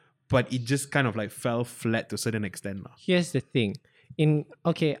two, but it just kind of like fell flat to a certain extent. Here's the thing.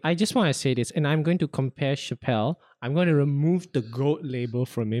 I just want to say this, and I'm going to compare Chappelle. I'm going to remove the GOAT label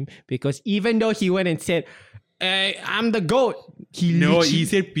from him because even though he went and said, I'm the GOAT, He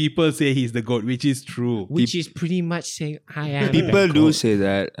said people say he's the GOAT, which is true. which is pretty much saying I am. People the do GOAT. say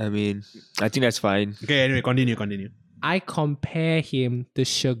that. I mean, I think that's fine. Okay, anyway, continue. I compare him to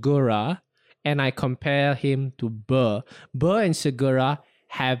Segura and I compare him to Burr. Burr and Segura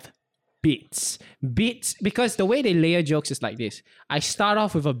have bits. Bits, because the way they layer jokes is like this. I start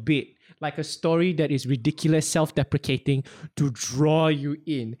off with a bit, like a story that is ridiculous, self-deprecating to draw you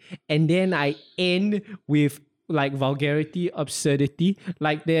in. And then I end with like vulgarity, absurdity.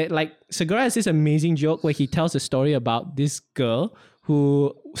 Like Segura has this amazing joke where he tells a story about this girl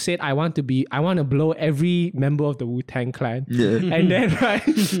who said, I want to blow every member of the Wu-Tang Clan. And then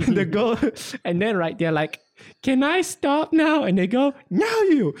they're like, can I stop now? And they go,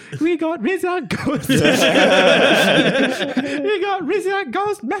 no, we got RZA Ghost. We got RZA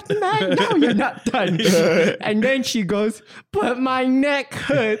Ghost, Method Man. No, you're not done. And then she goes, but my neck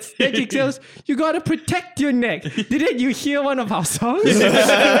hurts. Then she goes, you got to protect your neck. Didn't you hear one of our songs?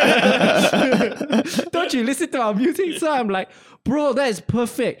 Don't you listen to our music? So I'm like, bro, that is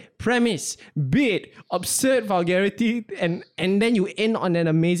perfect. Premise, bit, absurd vulgarity, and then you end on an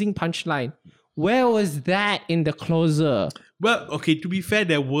amazing punchline. Where was that in the closer? Well, okay, to be fair,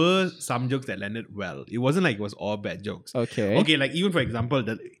 there were some jokes that landed well. It wasn't like it was all bad jokes. Okay. Okay, like even for example,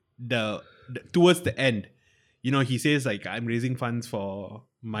 the towards the end, he says like, I'm raising funds for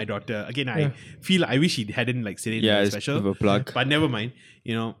my daughter. Again, I wish he hadn't like said it in the It's special. a bit of a plug. But never mind.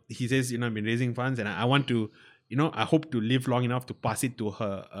 He says, I've been raising funds and I want to, I hope to live long enough to pass it to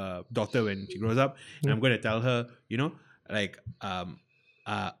her daughter when she grows up. And I'm going to tell her,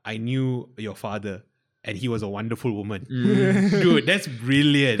 I knew your father and he was a wonderful woman. Dude, that's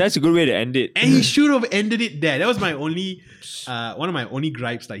brilliant. That's a good way to end it. And he should have ended it there. That was my only, one of my only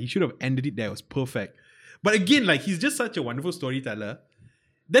gripes. Like, he should have ended it there. It was perfect. But again, like, he's just such a wonderful storyteller.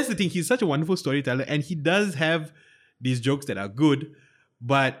 That's the thing. He's such a wonderful storyteller. And he does have these jokes that are good.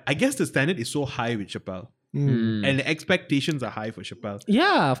 But I guess the standard is so high with Chappelle. And the expectations are high for Chappelle.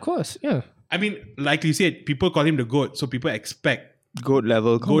 Yeah, of course. Yeah. I mean, like you said, people call him the GOAT. So people expect GOAT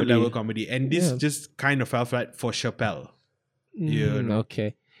level comedy. GOAT level comedy. And this just kind of fell flat for Chappelle. know.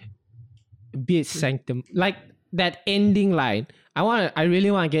 Okay. Be it sanctum, like that ending line. I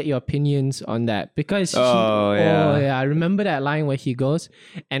really want to get your opinions on that because I remember that line where he goes,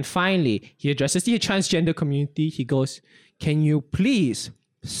 and finally he addresses the transgender community. He goes, "Can you please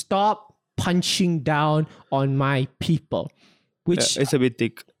stop punching down on my people?" Which it's a bit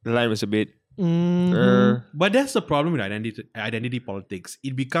thick. The line was a bit. But that's the problem with identity politics.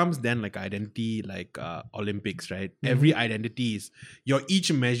 It becomes then like identity, like Olympics, right? Every identity is you're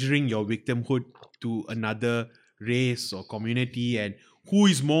each measuring your victimhood to another race or community, and who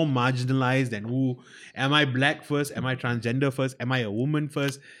is more marginalized and who. Am I black first? Am I transgender first? Am I a woman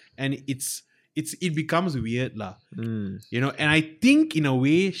first? And it becomes weird lah. You know. And I think in a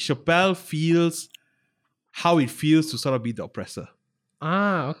way Chappelle feels how it feels to sort of be the oppressor.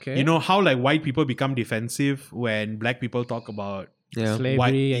 Okay. You know how like white people become defensive when black people talk about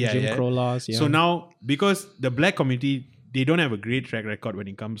slavery and Jim Crow laws. Yeah. So now, because the black community, they don't have a great track record when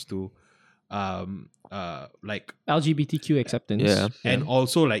it comes to like LGBTQ acceptance. and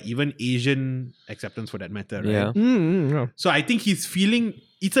also like even Asian acceptance for that matter, right? Yeah. So I think he's feeling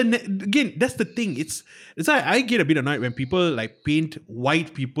again, that's the thing. It's why I get a bit annoyed when people like paint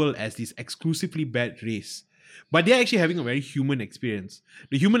white people as this exclusively bad race. But they're actually having a very human experience.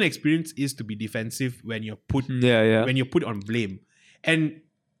 The human experience is to be defensive when you're put when you're put on blame. And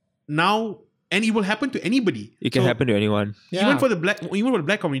now, and it will happen to anybody. It can happen to anyone. Even for the black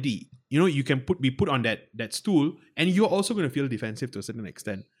community, you know, you can be put on that stool, and you're also going to feel defensive to a certain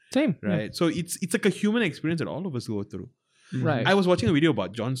extent. Same. Right. Yeah. So it's like a human experience that all of us go through. Right. I was watching a video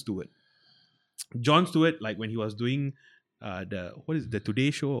about Jon Stewart. Jon Stewart, like when he was doing the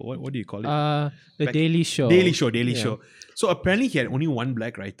Today Show? What do you call it? The Daily Show. Daily Show. So apparently he had only one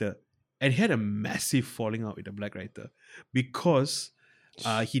black writer, and he had a massive falling out with a black writer because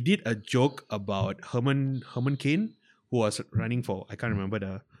he did a joke about Herman Cain, who was running for, I can't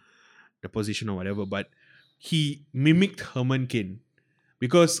remember the position or whatever, but he mimicked Herman Cain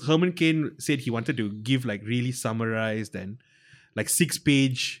because Herman Cain said he wanted to give like really summarized and like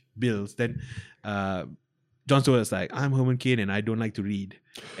 6-page bills. Then Jon Stewart was like, I'm Herman Cain and I don't like to read.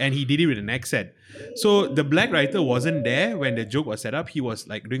 And he did it with an accent. So the black writer wasn't there when the joke was set up. He was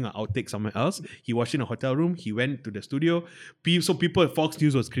like doing an outtake somewhere else. He watched in a hotel room. He went to the studio. So people at Fox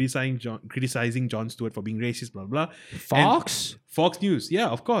News was criticizing Jon Stewart for being racist, blah, blah. Fox? Fox News. Yeah,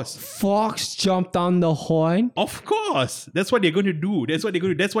 of course. Fox jumped on the horn? Of course. That's what they're going to do. That's what they're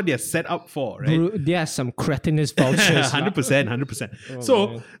going to do. That's what they're set up for, right? They are some cretinous vultures. 100%.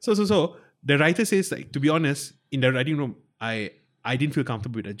 So the writer says, like, to be honest, in the writing room, I didn't feel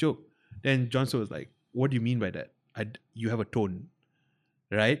comfortable with that joke. Then Jon Stewart was like, what do you mean by that? You have a tone,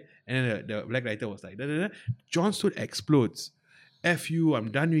 right? And then the black writer was like, da, da, da. Jon Stewart explodes. F you,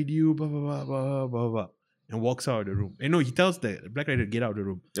 I'm done with you, blah, blah, blah, blah, blah, blah. And walks out of the room. And no, he tells the black writer to get out of the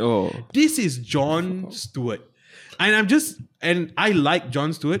room. Oh. This is Jon Stewart. And I like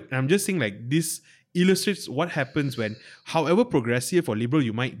Jon Stewart. And I'm just saying, like, this illustrates what happens when, however progressive or liberal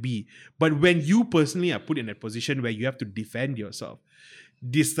you might be, but when you personally are put in a position where you have to defend yourself,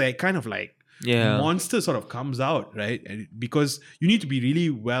 this like kind of like monster sort of comes out, right? And because you need to be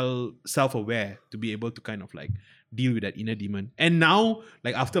really well self-aware to be able to kind of like deal with that inner demon. And now,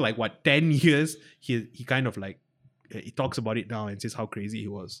 like after like 10 years, he kind of like he talks about it now and says how crazy he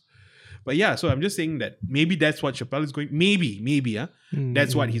was. But yeah, so I'm just saying that maybe that's what Chappelle is going. Maybe,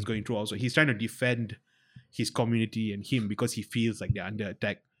 that's what he's going through. Also, he's trying to defend his community and him because he feels like they're under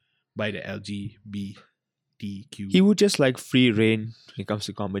attack by the LGBTQ. He would just like free reign when it comes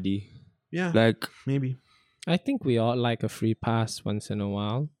to comedy. Yeah, like maybe. I think we all like a free pass once in a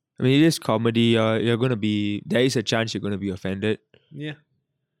while. I mean, it is comedy. You're gonna be. There is a chance you're gonna be offended. Yeah.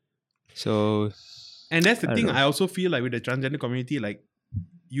 So. And that's the thing. Know. I also feel like with the transgender community, like,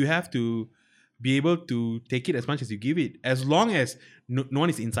 you have to be able to take it as much as you give it. As long as no one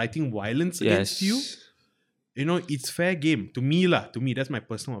is inciting violence against you, you know, it's fair game. To me, that's my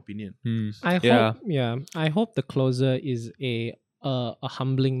personal opinion. I hope the closer is a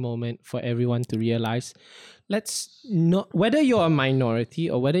humbling moment for everyone to realize. Let's not, whether you're a minority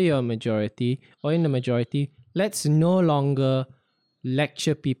or whether you're a majority or in the majority, let's no longer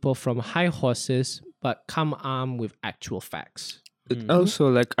lecture people from high horses, but come armed with actual facts. Also,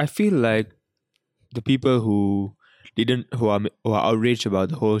 like, I feel like the people who are outraged about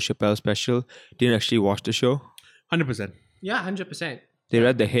the whole Chappelle special didn't actually watch the show. 100%. Yeah, 100%. They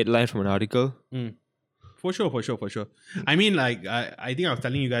read the headline from an article. For sure. I mean, like, I think I was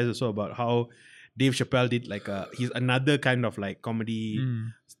telling you guys also about how Dave Chappelle did like he's another kind of like comedy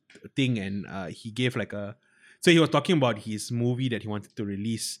thing, and he gave like so he was talking about his movie that he wanted to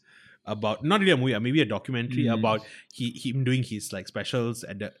release about, not really a movie, maybe a documentary about him doing his like specials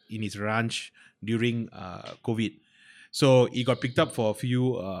in his ranch during COVID. So he got picked up for a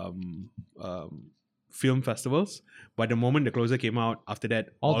few film festivals, but the moment the closer came out, after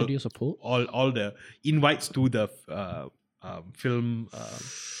that, All the deals are pulled. all the invites to the film,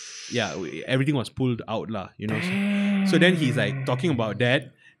 everything was pulled out, lah. You know. So then he's like talking about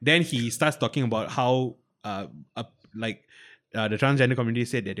that. Then he starts talking about how the transgender community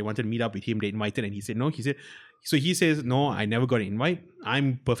said that they wanted to meet up with him. They invited, and he said no. He says no. I never got an invite.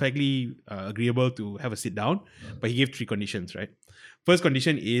 I'm perfectly agreeable to have a sit down, but he gave 3 conditions. Right. First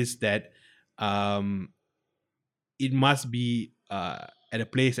condition is that it must be at a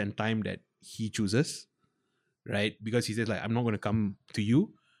place and time that he chooses, right? Because he says like, I'm not going to come to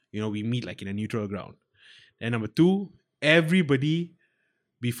you. You know, we meet like in a neutral ground. And number 2, everybody,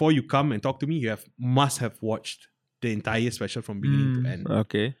 before you come and talk to me, you must have watched the entire special from beginning to end.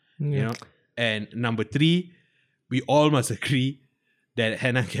 Okay. You know. And number 3, we all must agree that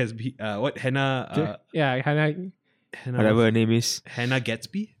Hannah Gatsby, Hannah, Whatever her name is. Hannah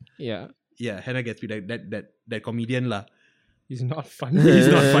Gatsby. Yeah. Yeah, Hannah Gatsby, that comedian lah. He's not funny. He's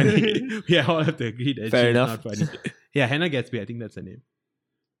not funny. We all have to agree that Fair she's enough. not funny. Yeah, Hannah Gatsby, I think that's her name.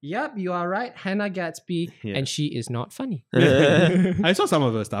 Yep, you are right. Hannah Gatsby, Yeah. and she is not funny. I saw some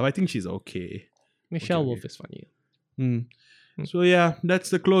of her stuff. I think she's okay. Michelle Okay. Wolf is funny. So yeah, that's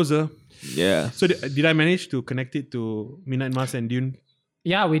the closer. Yeah. So did I manage to connect it to Midnight Mass and Dune?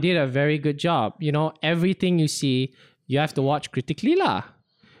 Yeah, we did a very good job. You know, everything you see, you have to watch critically lah.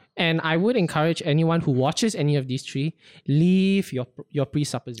 And I would encourage anyone who watches any of these 3, leave your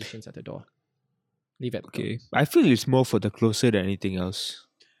presuppositions at the door. Leave it. Okay. I feel it's more for the closer than anything else.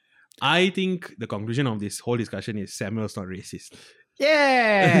 I think the conclusion of this whole discussion is Samuel's not racist.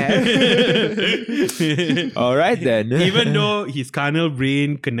 Yeah. All right then. Even though his carnal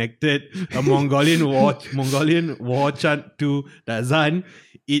brain connected a Mongolian war chant to the Azan,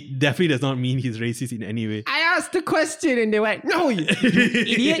 it definitely does not mean he's racist in any way. I asked the question and they went, no, you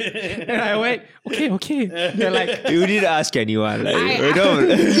idiot. And I went, okay. They're like, You didn't ask anyone. Like,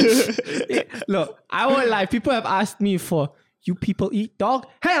 look, I won't lie. People have asked me for, you people eat dog?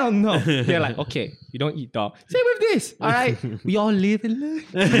 Hell no. They're like, okay, you don't eat dog. Same with this. All right. We all live and learn.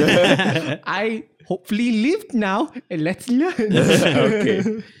 I hopefully lived now and let's learn.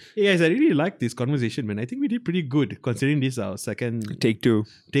 Okay. Hey guys, I really like this conversation, man. I think we did pretty good considering this is our second Take 2.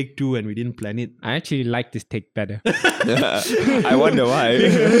 take 2 and we didn't plan it. I actually like this take better. I wonder why.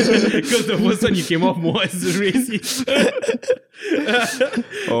 Because the first one you came off more as racist.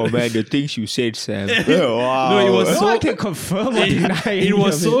 Oh man, the things you said, Sam. Wow. No, it was So so I can confirm or deny it any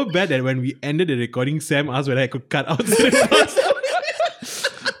was of so bad that when we ended the recording, Sam asked whether I could cut out certain parts.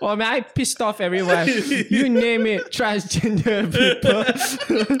 Oh man, I pissed off everyone. You name it, transgender people,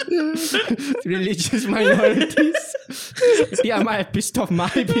 religious minorities. Yeah, I might have pissed off my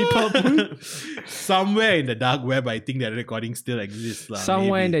people. Somewhere in the dark web, I think that recording still exists.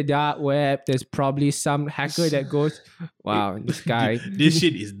 Somewhere in the dark web, there's probably some hacker that goes, wow, this guy, This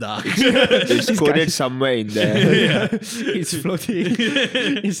shit is dark. It's coded somewhere in there. he's floating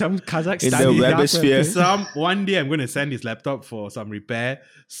in some Kazakhstan. In the dark web. webosphere. One day I'm going to send his laptop for some repair.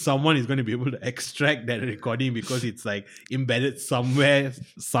 Someone is going to be able to extract that recording because it's like embedded somewhere,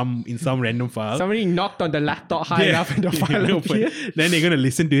 in some random file. Somebody knocked on the laptop high enough and the file Open. appeared. Then they're gonna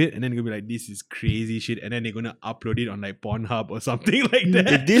listen to it and then they're gonna be like, this is crazy shit, and then they're gonna upload it on like Pornhub or something like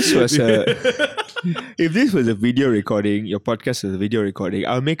that. If this was a video recording, your podcast is a video recording,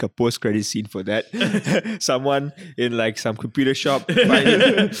 I'll make a post-credit scene for that. Someone in like some computer shop.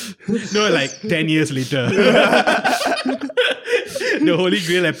 No, like 10 years later. The Holy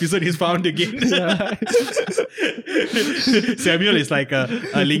Grail episode is found again. Samuel is like a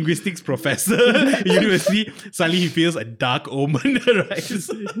linguistics professor at university. Suddenly he feels a dark omen rise.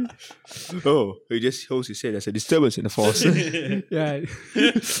 Oh, he just holds his head. There's a disturbance in the force. Yeah.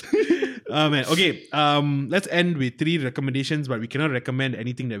 Oh man. Okay. Let's end with 3 recommendations, but we cannot recommend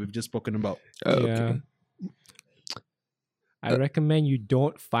anything that we've just spoken about. Okay. I recommend you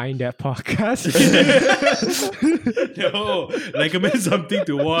don't find that podcast. No, recommend something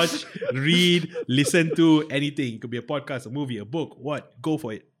to watch, read, listen to, anything. It could be a podcast, a movie, a book. What? Go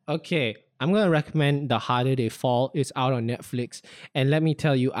for it. Okay, I'm going to recommend The Harder They Fall. It's out on Netflix. And let me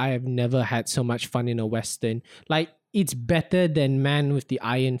tell you, I have never had so much fun in a Western. Like, it's better than Man with the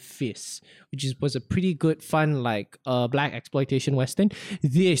Iron Fist, which was a pretty good, fun, like black exploitation Western.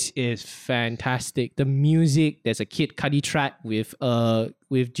 This is fantastic. The music, there's a Kid Cudi track with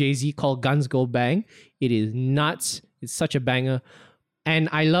Jay-Z called Guns Go Bang. It is nuts. It's such a banger. And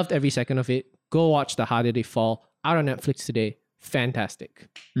I loved every second of it. Go watch The Harder They Fall. Out on Netflix today. fantastic.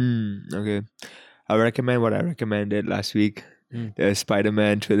 Okay. I'll recommend what I recommended last week. The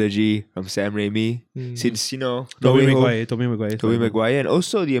Spider-Man trilogy from Sam Raimi. Since, No Tobey Way Home, Maguire. Tobey Maguire. Tobey Maguire, and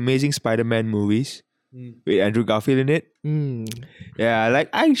also the Amazing Spider-Man movies with Andrew Garfield in it. Yeah,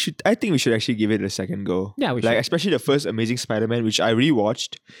 I think we should actually give it a second go. Yeah, we should. Especially the first Amazing Spider-Man, which I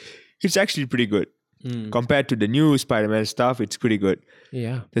rewatched. It's actually pretty good. Compared to the new Spider-Man stuff, it's pretty good.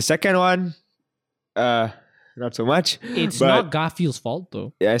 Yeah. The second one, not so much. It's but not Garfield's fault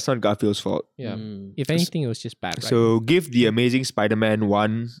though. Yeah, it's not Garfield's fault. Yeah. If anything, it was just bad. Right? So give the Amazing Spider-Man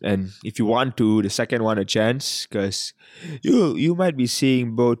 1, and if you want to, the second one a chance, because you might be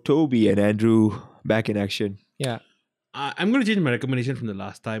seeing both Toby and Andrew back in action. Yeah. I'm going to change my recommendation from the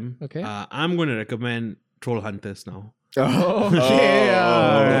last time. Okay. I'm going to recommend Troll Hunters now. Okay.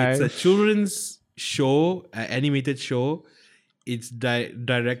 It's a children's show, animated show. It's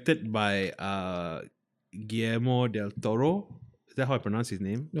directed by Guillermo del Toro. Is that how I pronounce his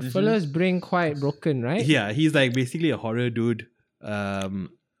name? The fella's brain quite broken, right? Yeah, he's like basically a horror dude.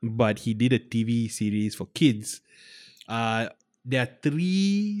 But he did a TV series for kids. There are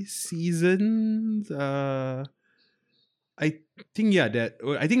 3 seasons. I think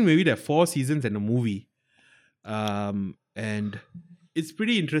maybe there are 4 seasons and a movie. And it's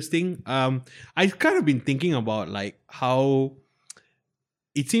pretty interesting. I've kind of been thinking about like how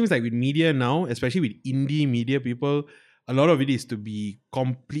it seems like with media now, especially with indie media people, a lot of it is to be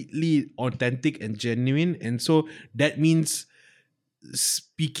completely authentic and genuine. And so that means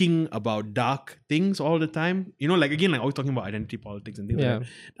speaking about dark things all the time. Like again, like always talking about identity politics and things like that.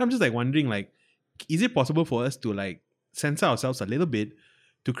 I'm just like wondering, like, is it possible for us to like censor ourselves a little bit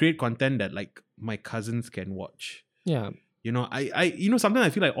to create content that like my cousins can watch? Yeah. Sometimes I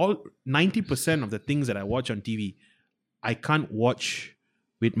feel like all 90% of the things that I watch on TV, I can't watch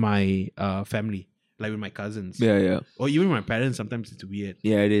with my family, like with my cousins. Yeah. Or even my parents. Sometimes it's weird.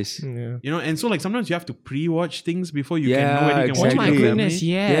 Yeah, it is. Yeah. And so like sometimes you have to pre-watch things before you can know whether you can exactly. watch Oh my it with your goodness,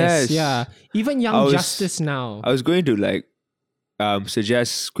 family. yes. Yeah. Even Young Justice now. I was going to like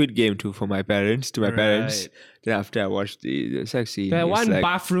suggest Squid Game for my parents, parents. Then after I watched the sex scene, That it's one like,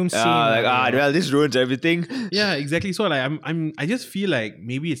 bathroom scene. well, this ruins everything. Yeah, exactly. So like I just feel like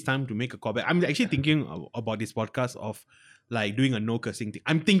maybe it's time to make a callback. I'm actually thinking about this podcast of like doing a no cursing thing.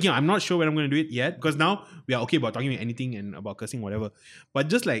 I'm not sure when I'm going to do it yet, because now we are okay about talking about anything and about cursing, whatever. But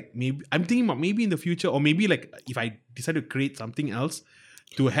just like maybe I'm thinking about maybe in the future, or maybe like if I decide to create something else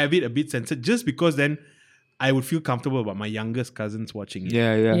to have it a bit censored, just because then I would feel comfortable about my youngest cousins watching it.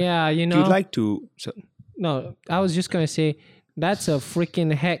 Yeah. Yeah, You'd like to. No, I was just going to say, that's a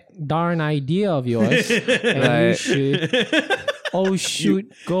freaking heck darn idea of yours. And you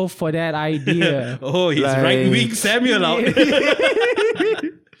should go for that idea. Oh, he's right-wing Samuel out.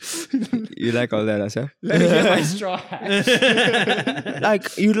 You like all that, Asa? Let me get my straw hat.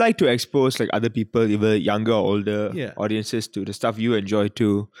 Like, you'd like to expose like other people, either younger or older audiences, to the stuff you enjoy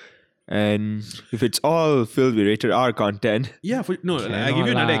too. And if it's all filled with rated R content. Yeah, I'll give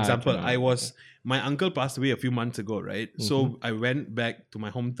you another example. My uncle passed away a few months ago, right? So I went back to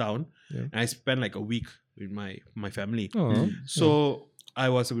my hometown and I spent like a week with my family. So I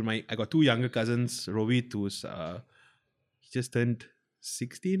was with I got 2 younger cousins, Rovit, who's he just turned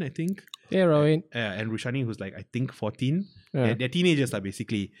 16, I think. Yeah, Rowan. And Rushani, who's like I think 14. Yeah. They're teenagers,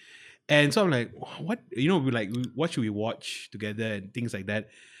 basically. And so I'm like, what should we watch together and things like that.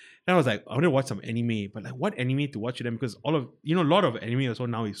 And I was like, I want to watch some anime, but like what anime to watch with them? Because a lot of anime also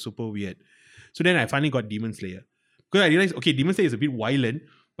now is super weird. So then I finally got Demon Slayer. Because I realized, okay, Demon Slayer is a bit violent,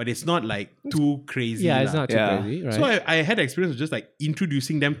 but it's not like too crazy. Yeah, it's not too crazy, right? So I had the experience of just like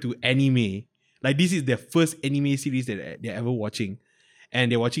introducing them to anime. Like this is their first anime series that they're ever watching.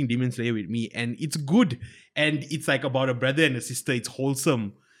 And they're watching Demon Slayer with me. And it's good. And it's like about a brother and a sister. It's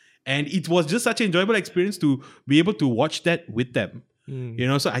wholesome. And it was just such an enjoyable experience to be able to watch that with them.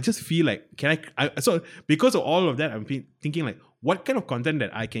 So I just feel like, so because of all of that, I'm thinking like, what kind of content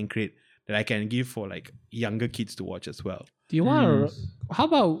that I can create that I can give for like younger kids to watch as well. Do you want to, how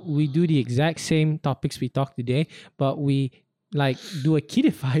about we do the exact same topics we talked today, but we like do a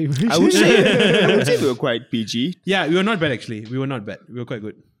kidified version? I would say we were quite PG. Yeah, we were not bad actually. We were not bad. We were quite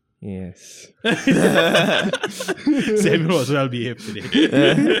good. Yes. Samuel was well behaved today.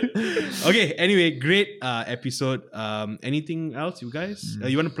 Okay, anyway, great episode. Anything else, you guys?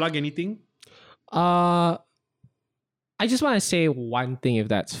 You want to plug anything? I just want to say one thing, if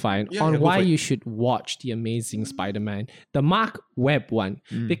that's fine, on why you should watch The Amazing Spider-Man, the Mark Webb one,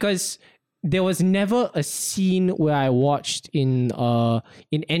 because there was never a scene where I watched in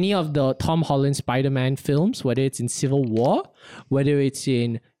any of the Tom Holland Spider-Man films, whether it's in Civil War, whether it's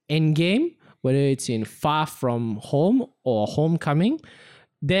in Endgame, whether it's in Far From Home or Homecoming,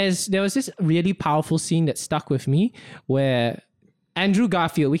 there was this really powerful scene that stuck with me where Andrew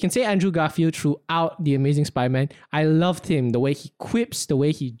Garfield, we can say Andrew Garfield throughout The Amazing Spider-Man. I loved him, the way he quips, the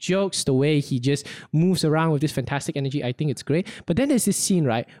way he jokes, the way he just moves around with this fantastic energy. I think it's great. But then there's this scene,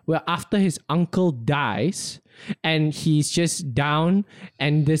 right, where after his uncle dies and he's just down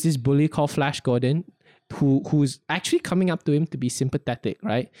and there's this bully called Flash Gordon who's actually coming up to him to be sympathetic,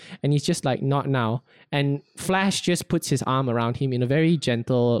 right? And he's just like, not now. And Flash just puts his arm around him in a very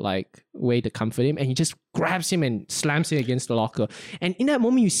gentle like way to comfort him, and he just grabs him and slams him against the locker. And in that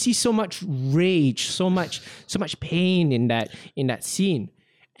moment, you see so much rage, so much pain in that scene.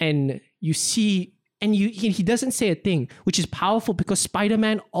 And you see, and he doesn't say a thing, which is powerful because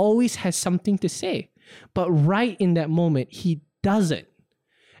Spider-Man always has something to say. But right in that moment, he doesn't.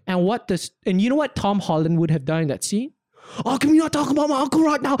 And you know what Tom Holland would have done in that scene? Oh, can we not talk about my uncle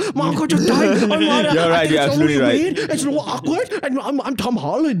right now? My uncle just died. You're right. You're absolutely right. It's so awkward. And I'm Tom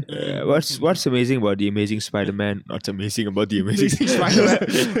Holland. What's amazing about the Amazing Spider-Man? Not amazing about the Amazing Spider-Man.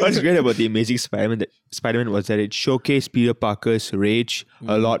 What's great about the Amazing Spider-Man was that it showcased Peter Parker's rage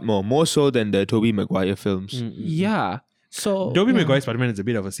a lot more so than the Tobey Maguire films. Yeah. So Tobey Maguire Spider-Man is a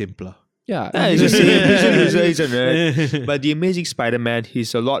bit of a simpler. Yeah. He's the same. He's a nerd. But the Amazing Spider-Man,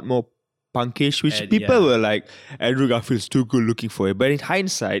 he's a lot more punkish, which people were like, Andrew Garfield's too good looking for it. But in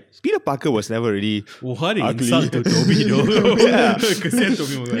hindsight, Peter Parker was never really What an ugly. insult to Tobey, though. Yeah. Because he had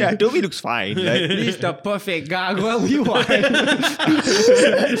Tobey Maguire. Yeah, Tobey looks fine. Like, He's the perfect gargoyle we want.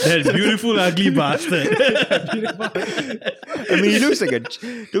 That beautiful, ugly bastard. I mean, he looks like a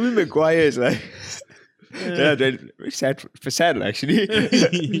Tobey Maguire is like. Yeah, very sad actually.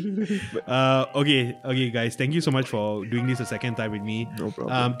 Okay, guys. Thank you so much for doing this a second time with me. No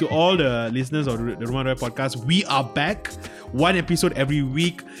problem. To all the listeners of the Rumah Raya podcast, we are back. One episode every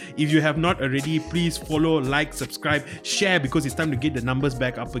week. If you have not already, please follow, like, subscribe, share, because it's time to get the numbers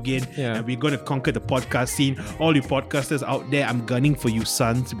back up again. Yeah. And we're going to conquer the podcast scene. All you podcasters out there, I'm gunning for you,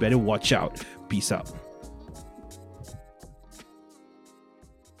 sons. You better watch out. Peace out.